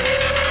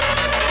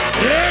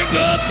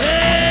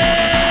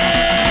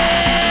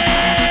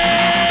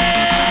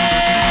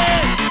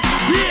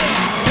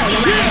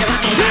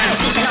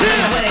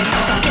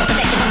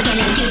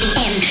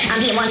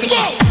once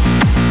again.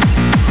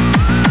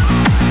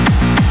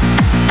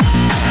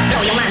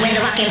 Blow your mind with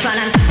the rock in front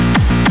of.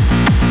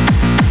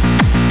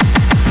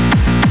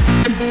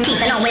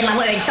 Keep it on with my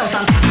words, so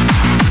strong.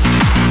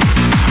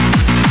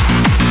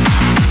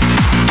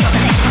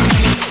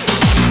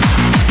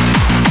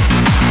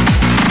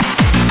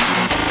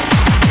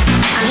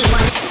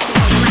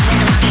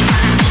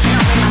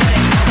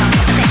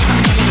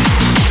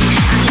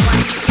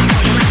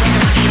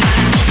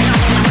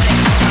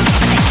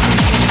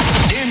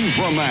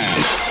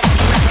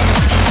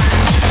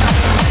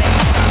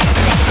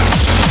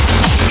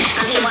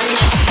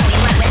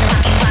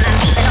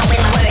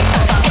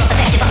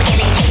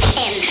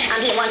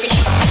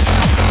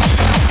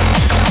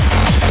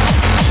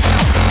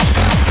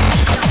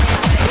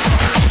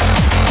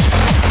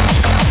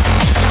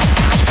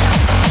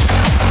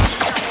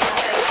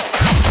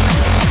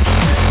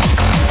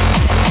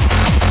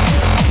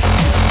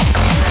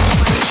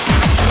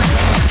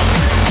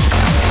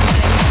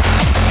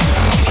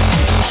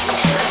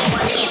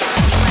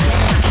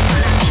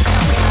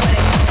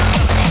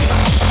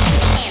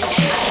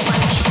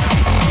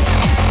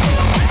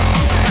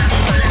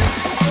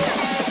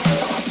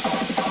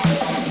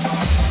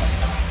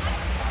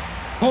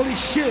 Holy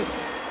shit.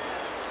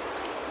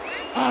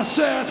 I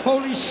said,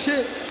 holy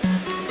shit.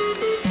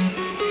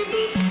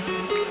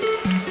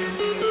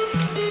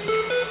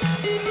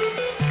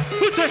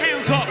 Put your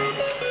hands up.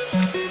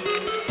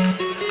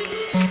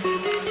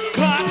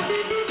 Clap,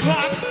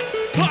 clap,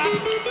 clap,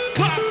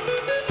 clap,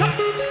 clap,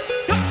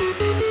 clap.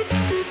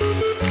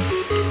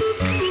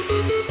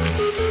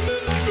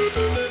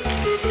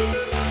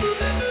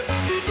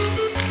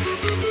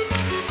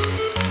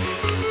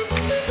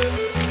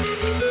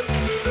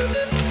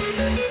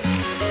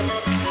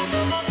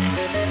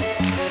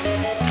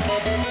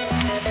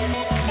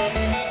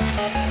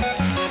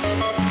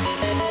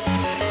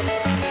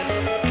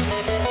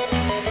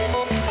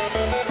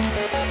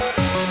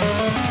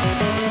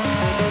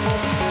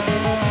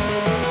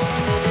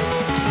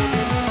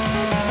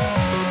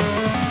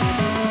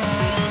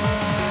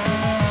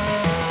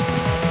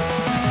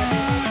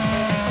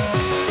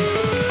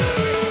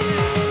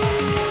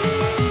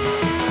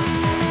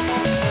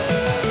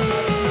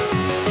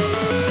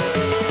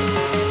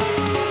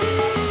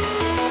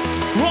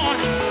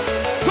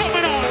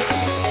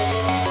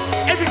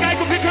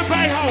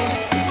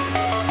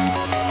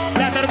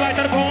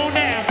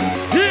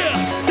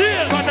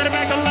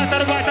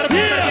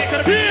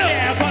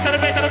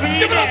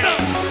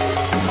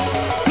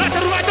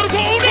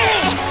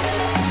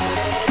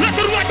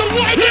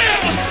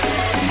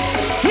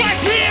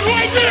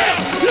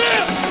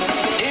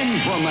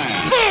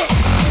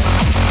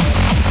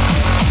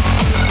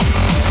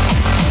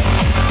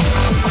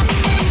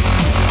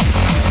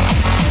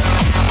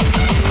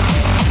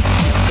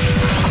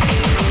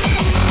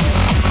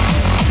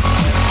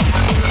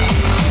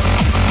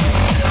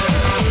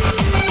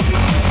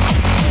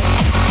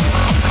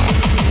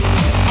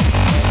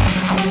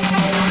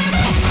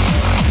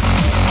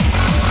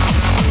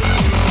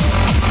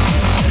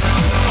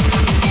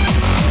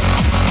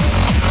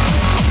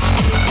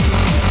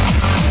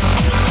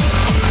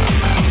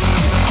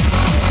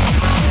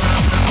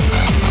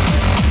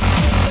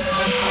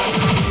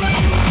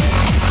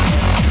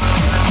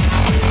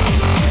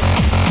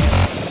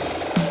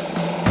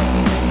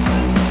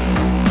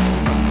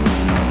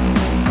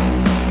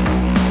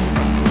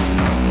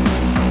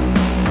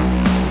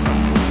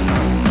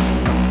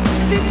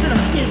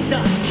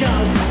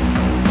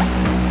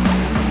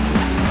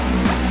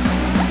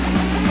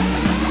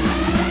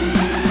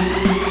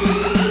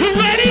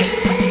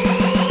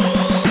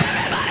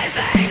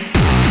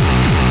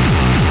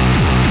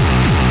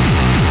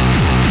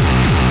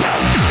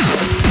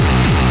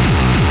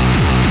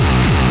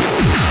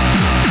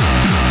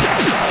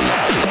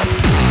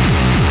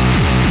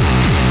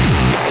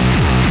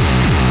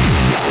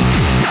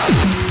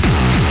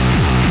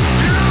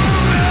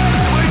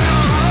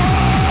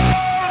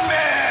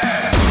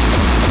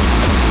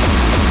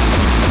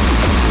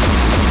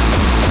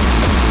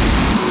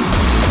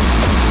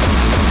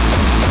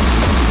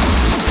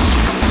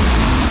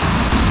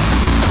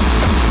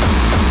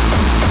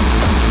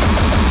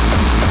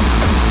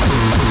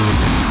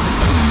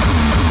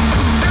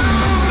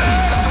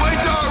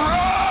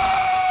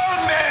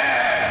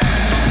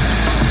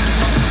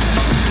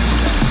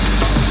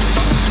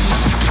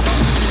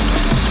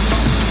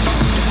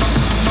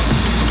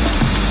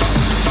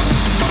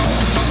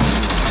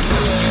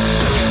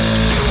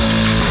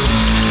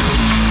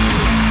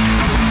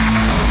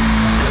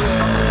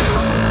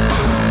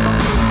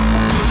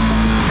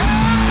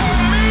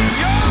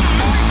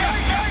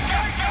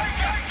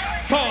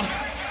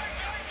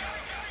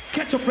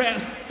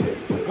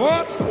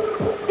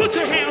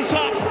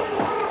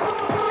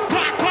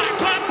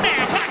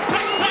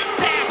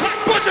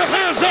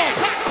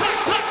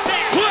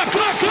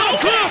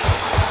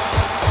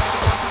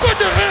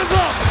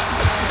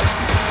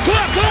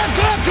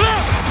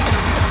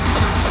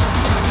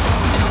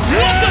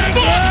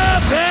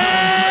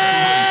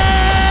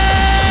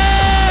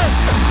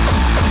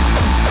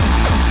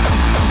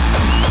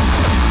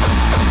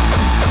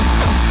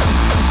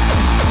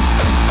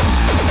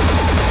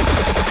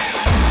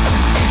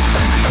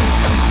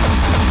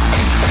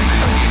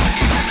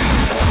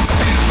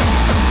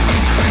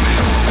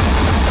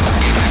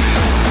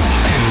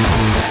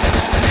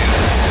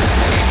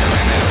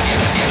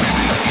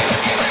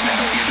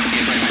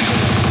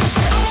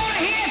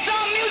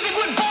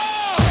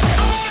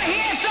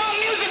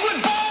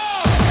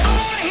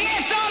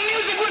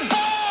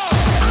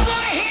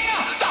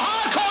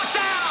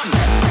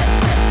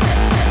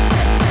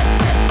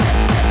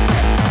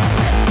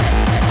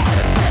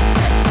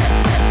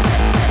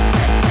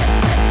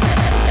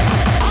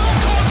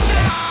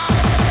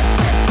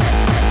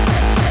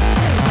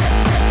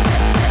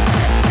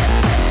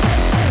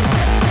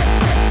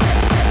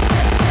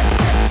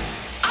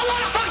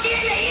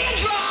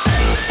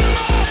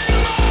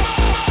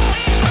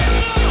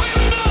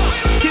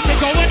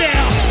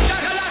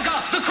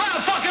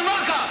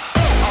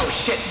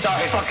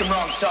 fucking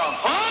wrong song.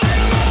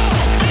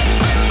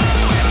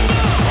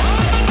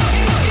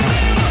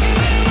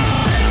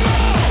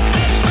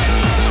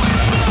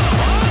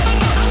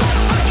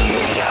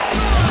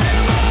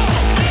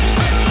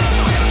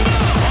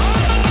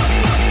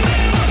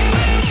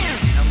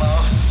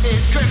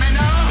 It's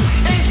criminal.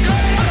 It's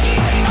criminal.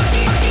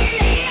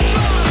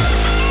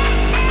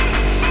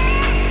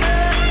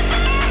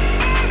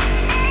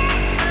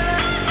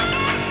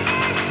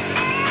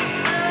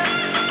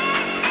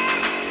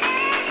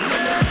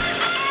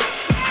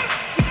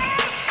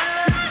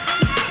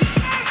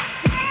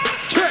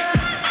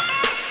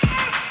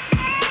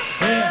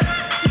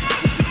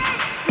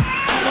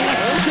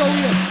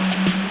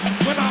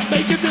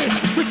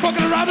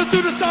 Do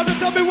the sound and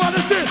tell me what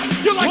is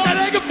this? You like that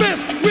anger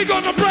fist? We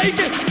gonna break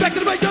it. Back to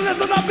the way you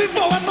listen up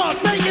before I start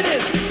making it.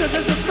 This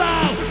is the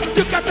style.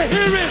 You got to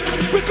hear it.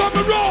 We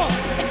coming raw.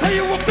 Hey,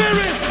 you were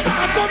fearing.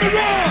 I'm coming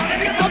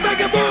raw. I'm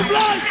making move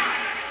like.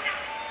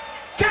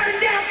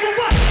 Turn down for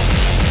what?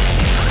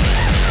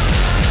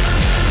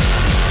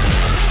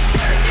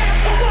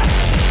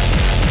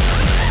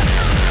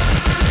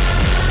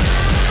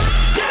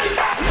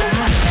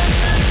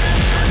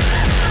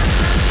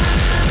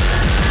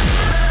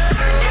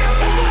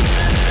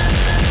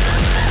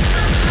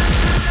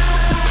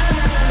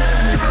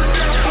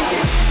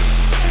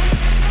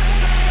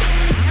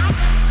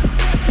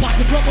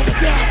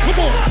 Come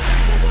on.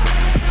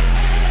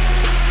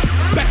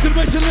 Back to the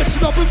base and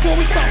listen up before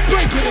we start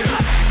breaking it.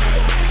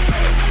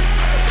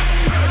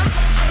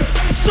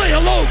 Say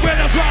hello when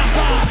I drive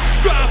by,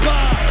 drive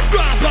by,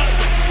 drive by.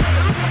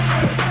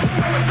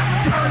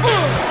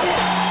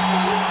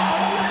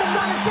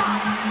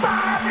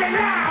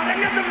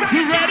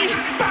 You ready?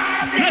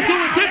 Let's do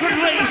it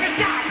differently.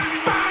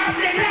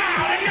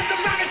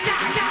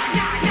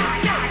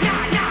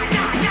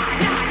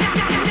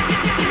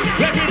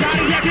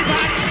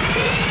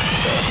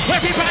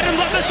 Everybody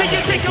love to see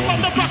you take a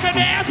motherfucking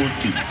ass.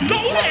 Go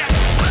there.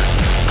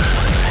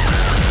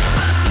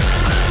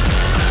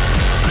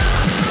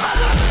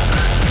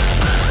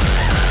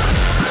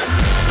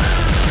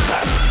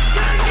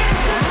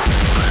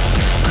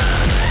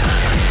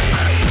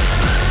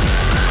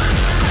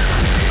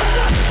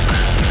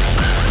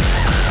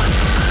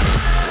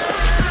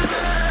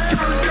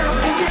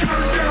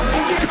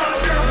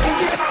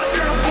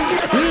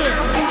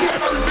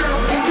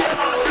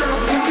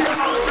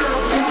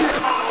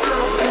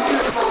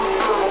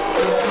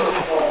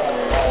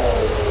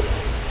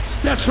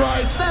 That's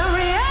right. The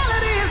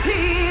reality is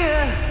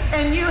here,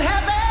 and you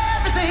have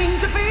everything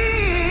to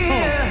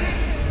fear.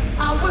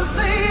 I will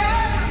say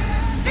yes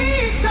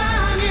each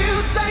time you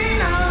say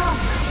no.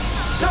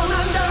 Don't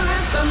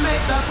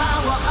underestimate the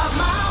power of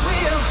my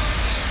will.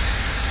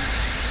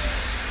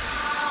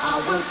 I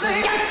will say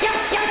yes,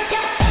 yes, yes,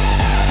 yes.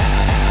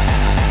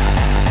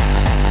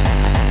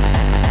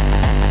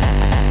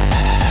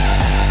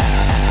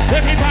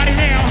 Everybody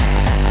now.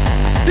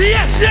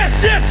 Yes, yes,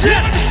 yes,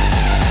 yes.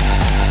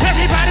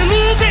 Everybody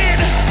losing.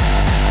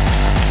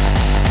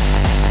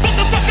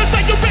 Motherfuckers,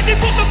 are you ready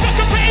for the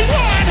fucking phase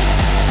one?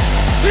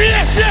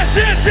 Yes, yes,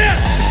 yes, yes.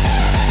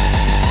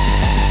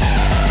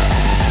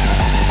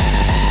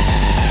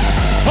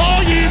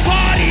 All you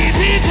party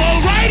people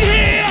right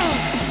here.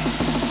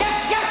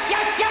 Yes, yes,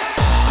 yes, yes.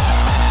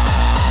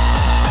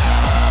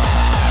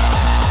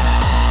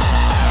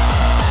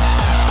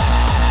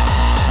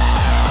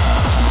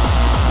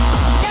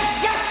 Yes,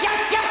 yes,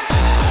 yes, yes.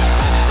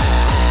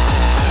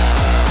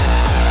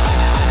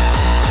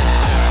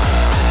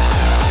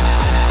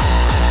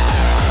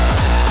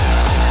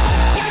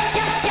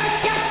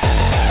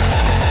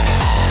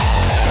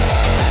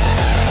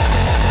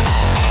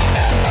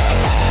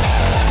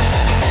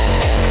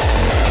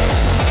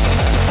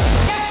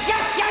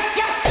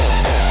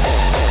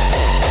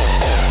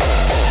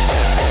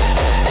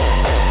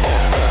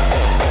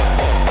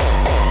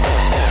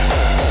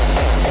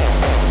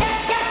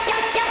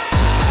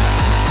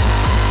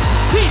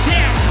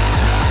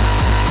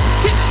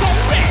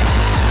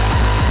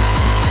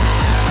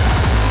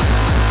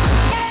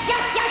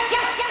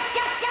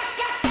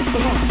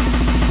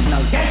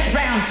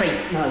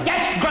 No,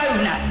 yes,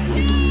 Grosvenor.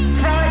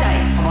 Friday.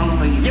 I want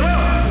for you.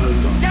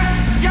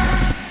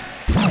 Yes.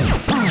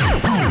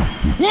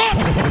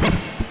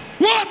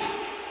 What?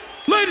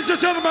 Ladies and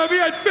gentlemen,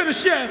 we ain't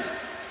finished yet.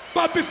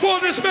 But before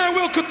this man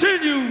will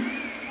continue,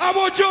 I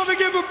want y'all to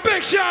give a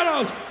big shout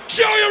out.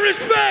 Show your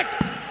respect.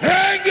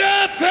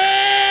 Angerfist!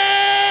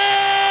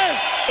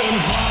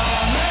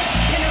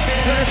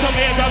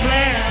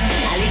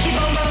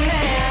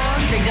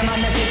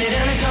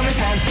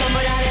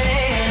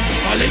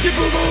 I like you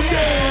boom boom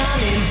down.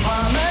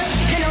 Informer,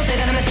 you know say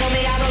that I'm a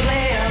stormy, I will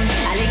blame.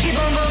 I like you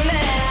boom boom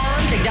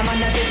down. Take them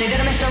on the city, that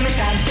I'm a stormy,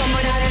 stab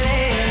someone out of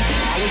lane.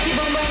 I like you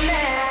boom boom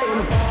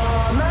down.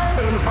 Informer,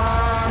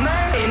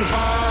 informer,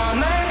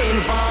 informer,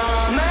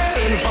 informer,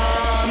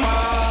 informer.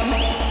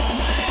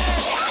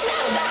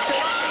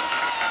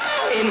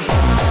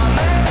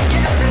 Informer, you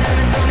know say that I'm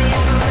a stormy,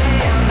 I will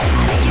blame.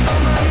 I like you boom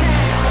boom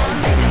down.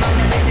 Take them on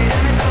the city, that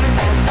I'm a stormy,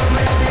 stab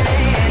someone out of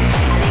lane.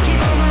 I like you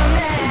boom boom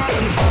down.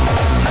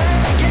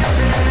 Informer.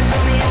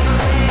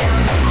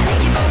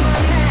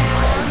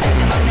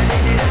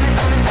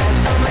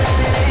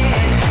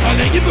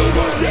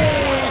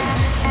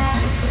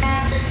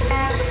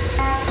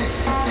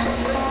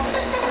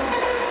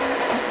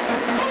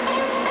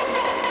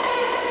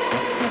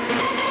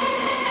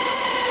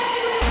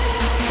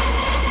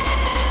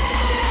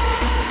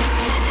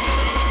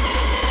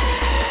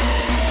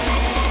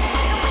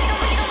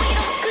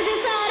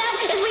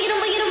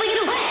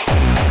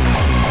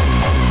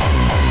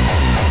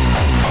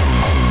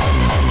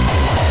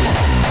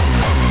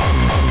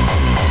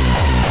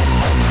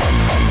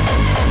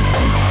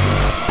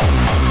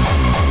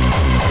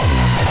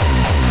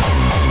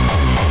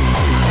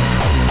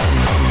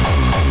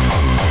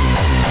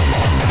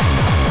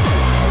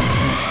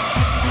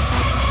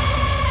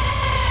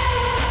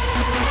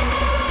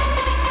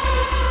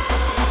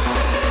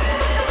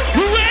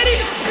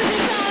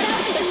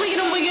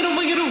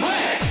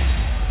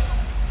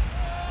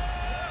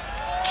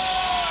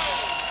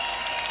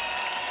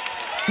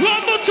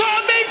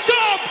 time, make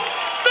some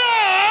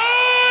noise!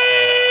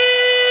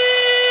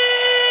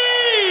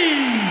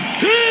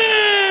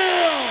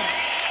 Here!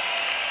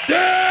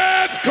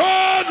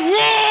 Defqon.1!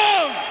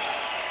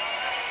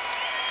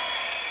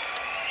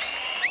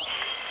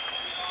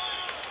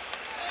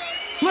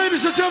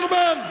 Ladies and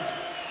gentlemen,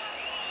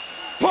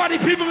 party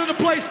people in the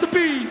place to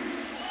be.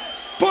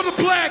 For the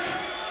black,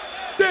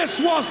 this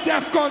was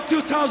Defqon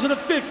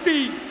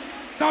 2015.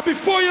 Now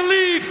before you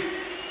leave,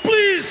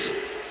 please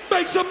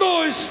make some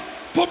noise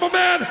for my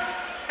man,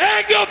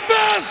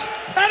 Angerfist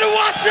and the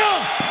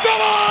Watcher.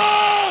 Come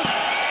on!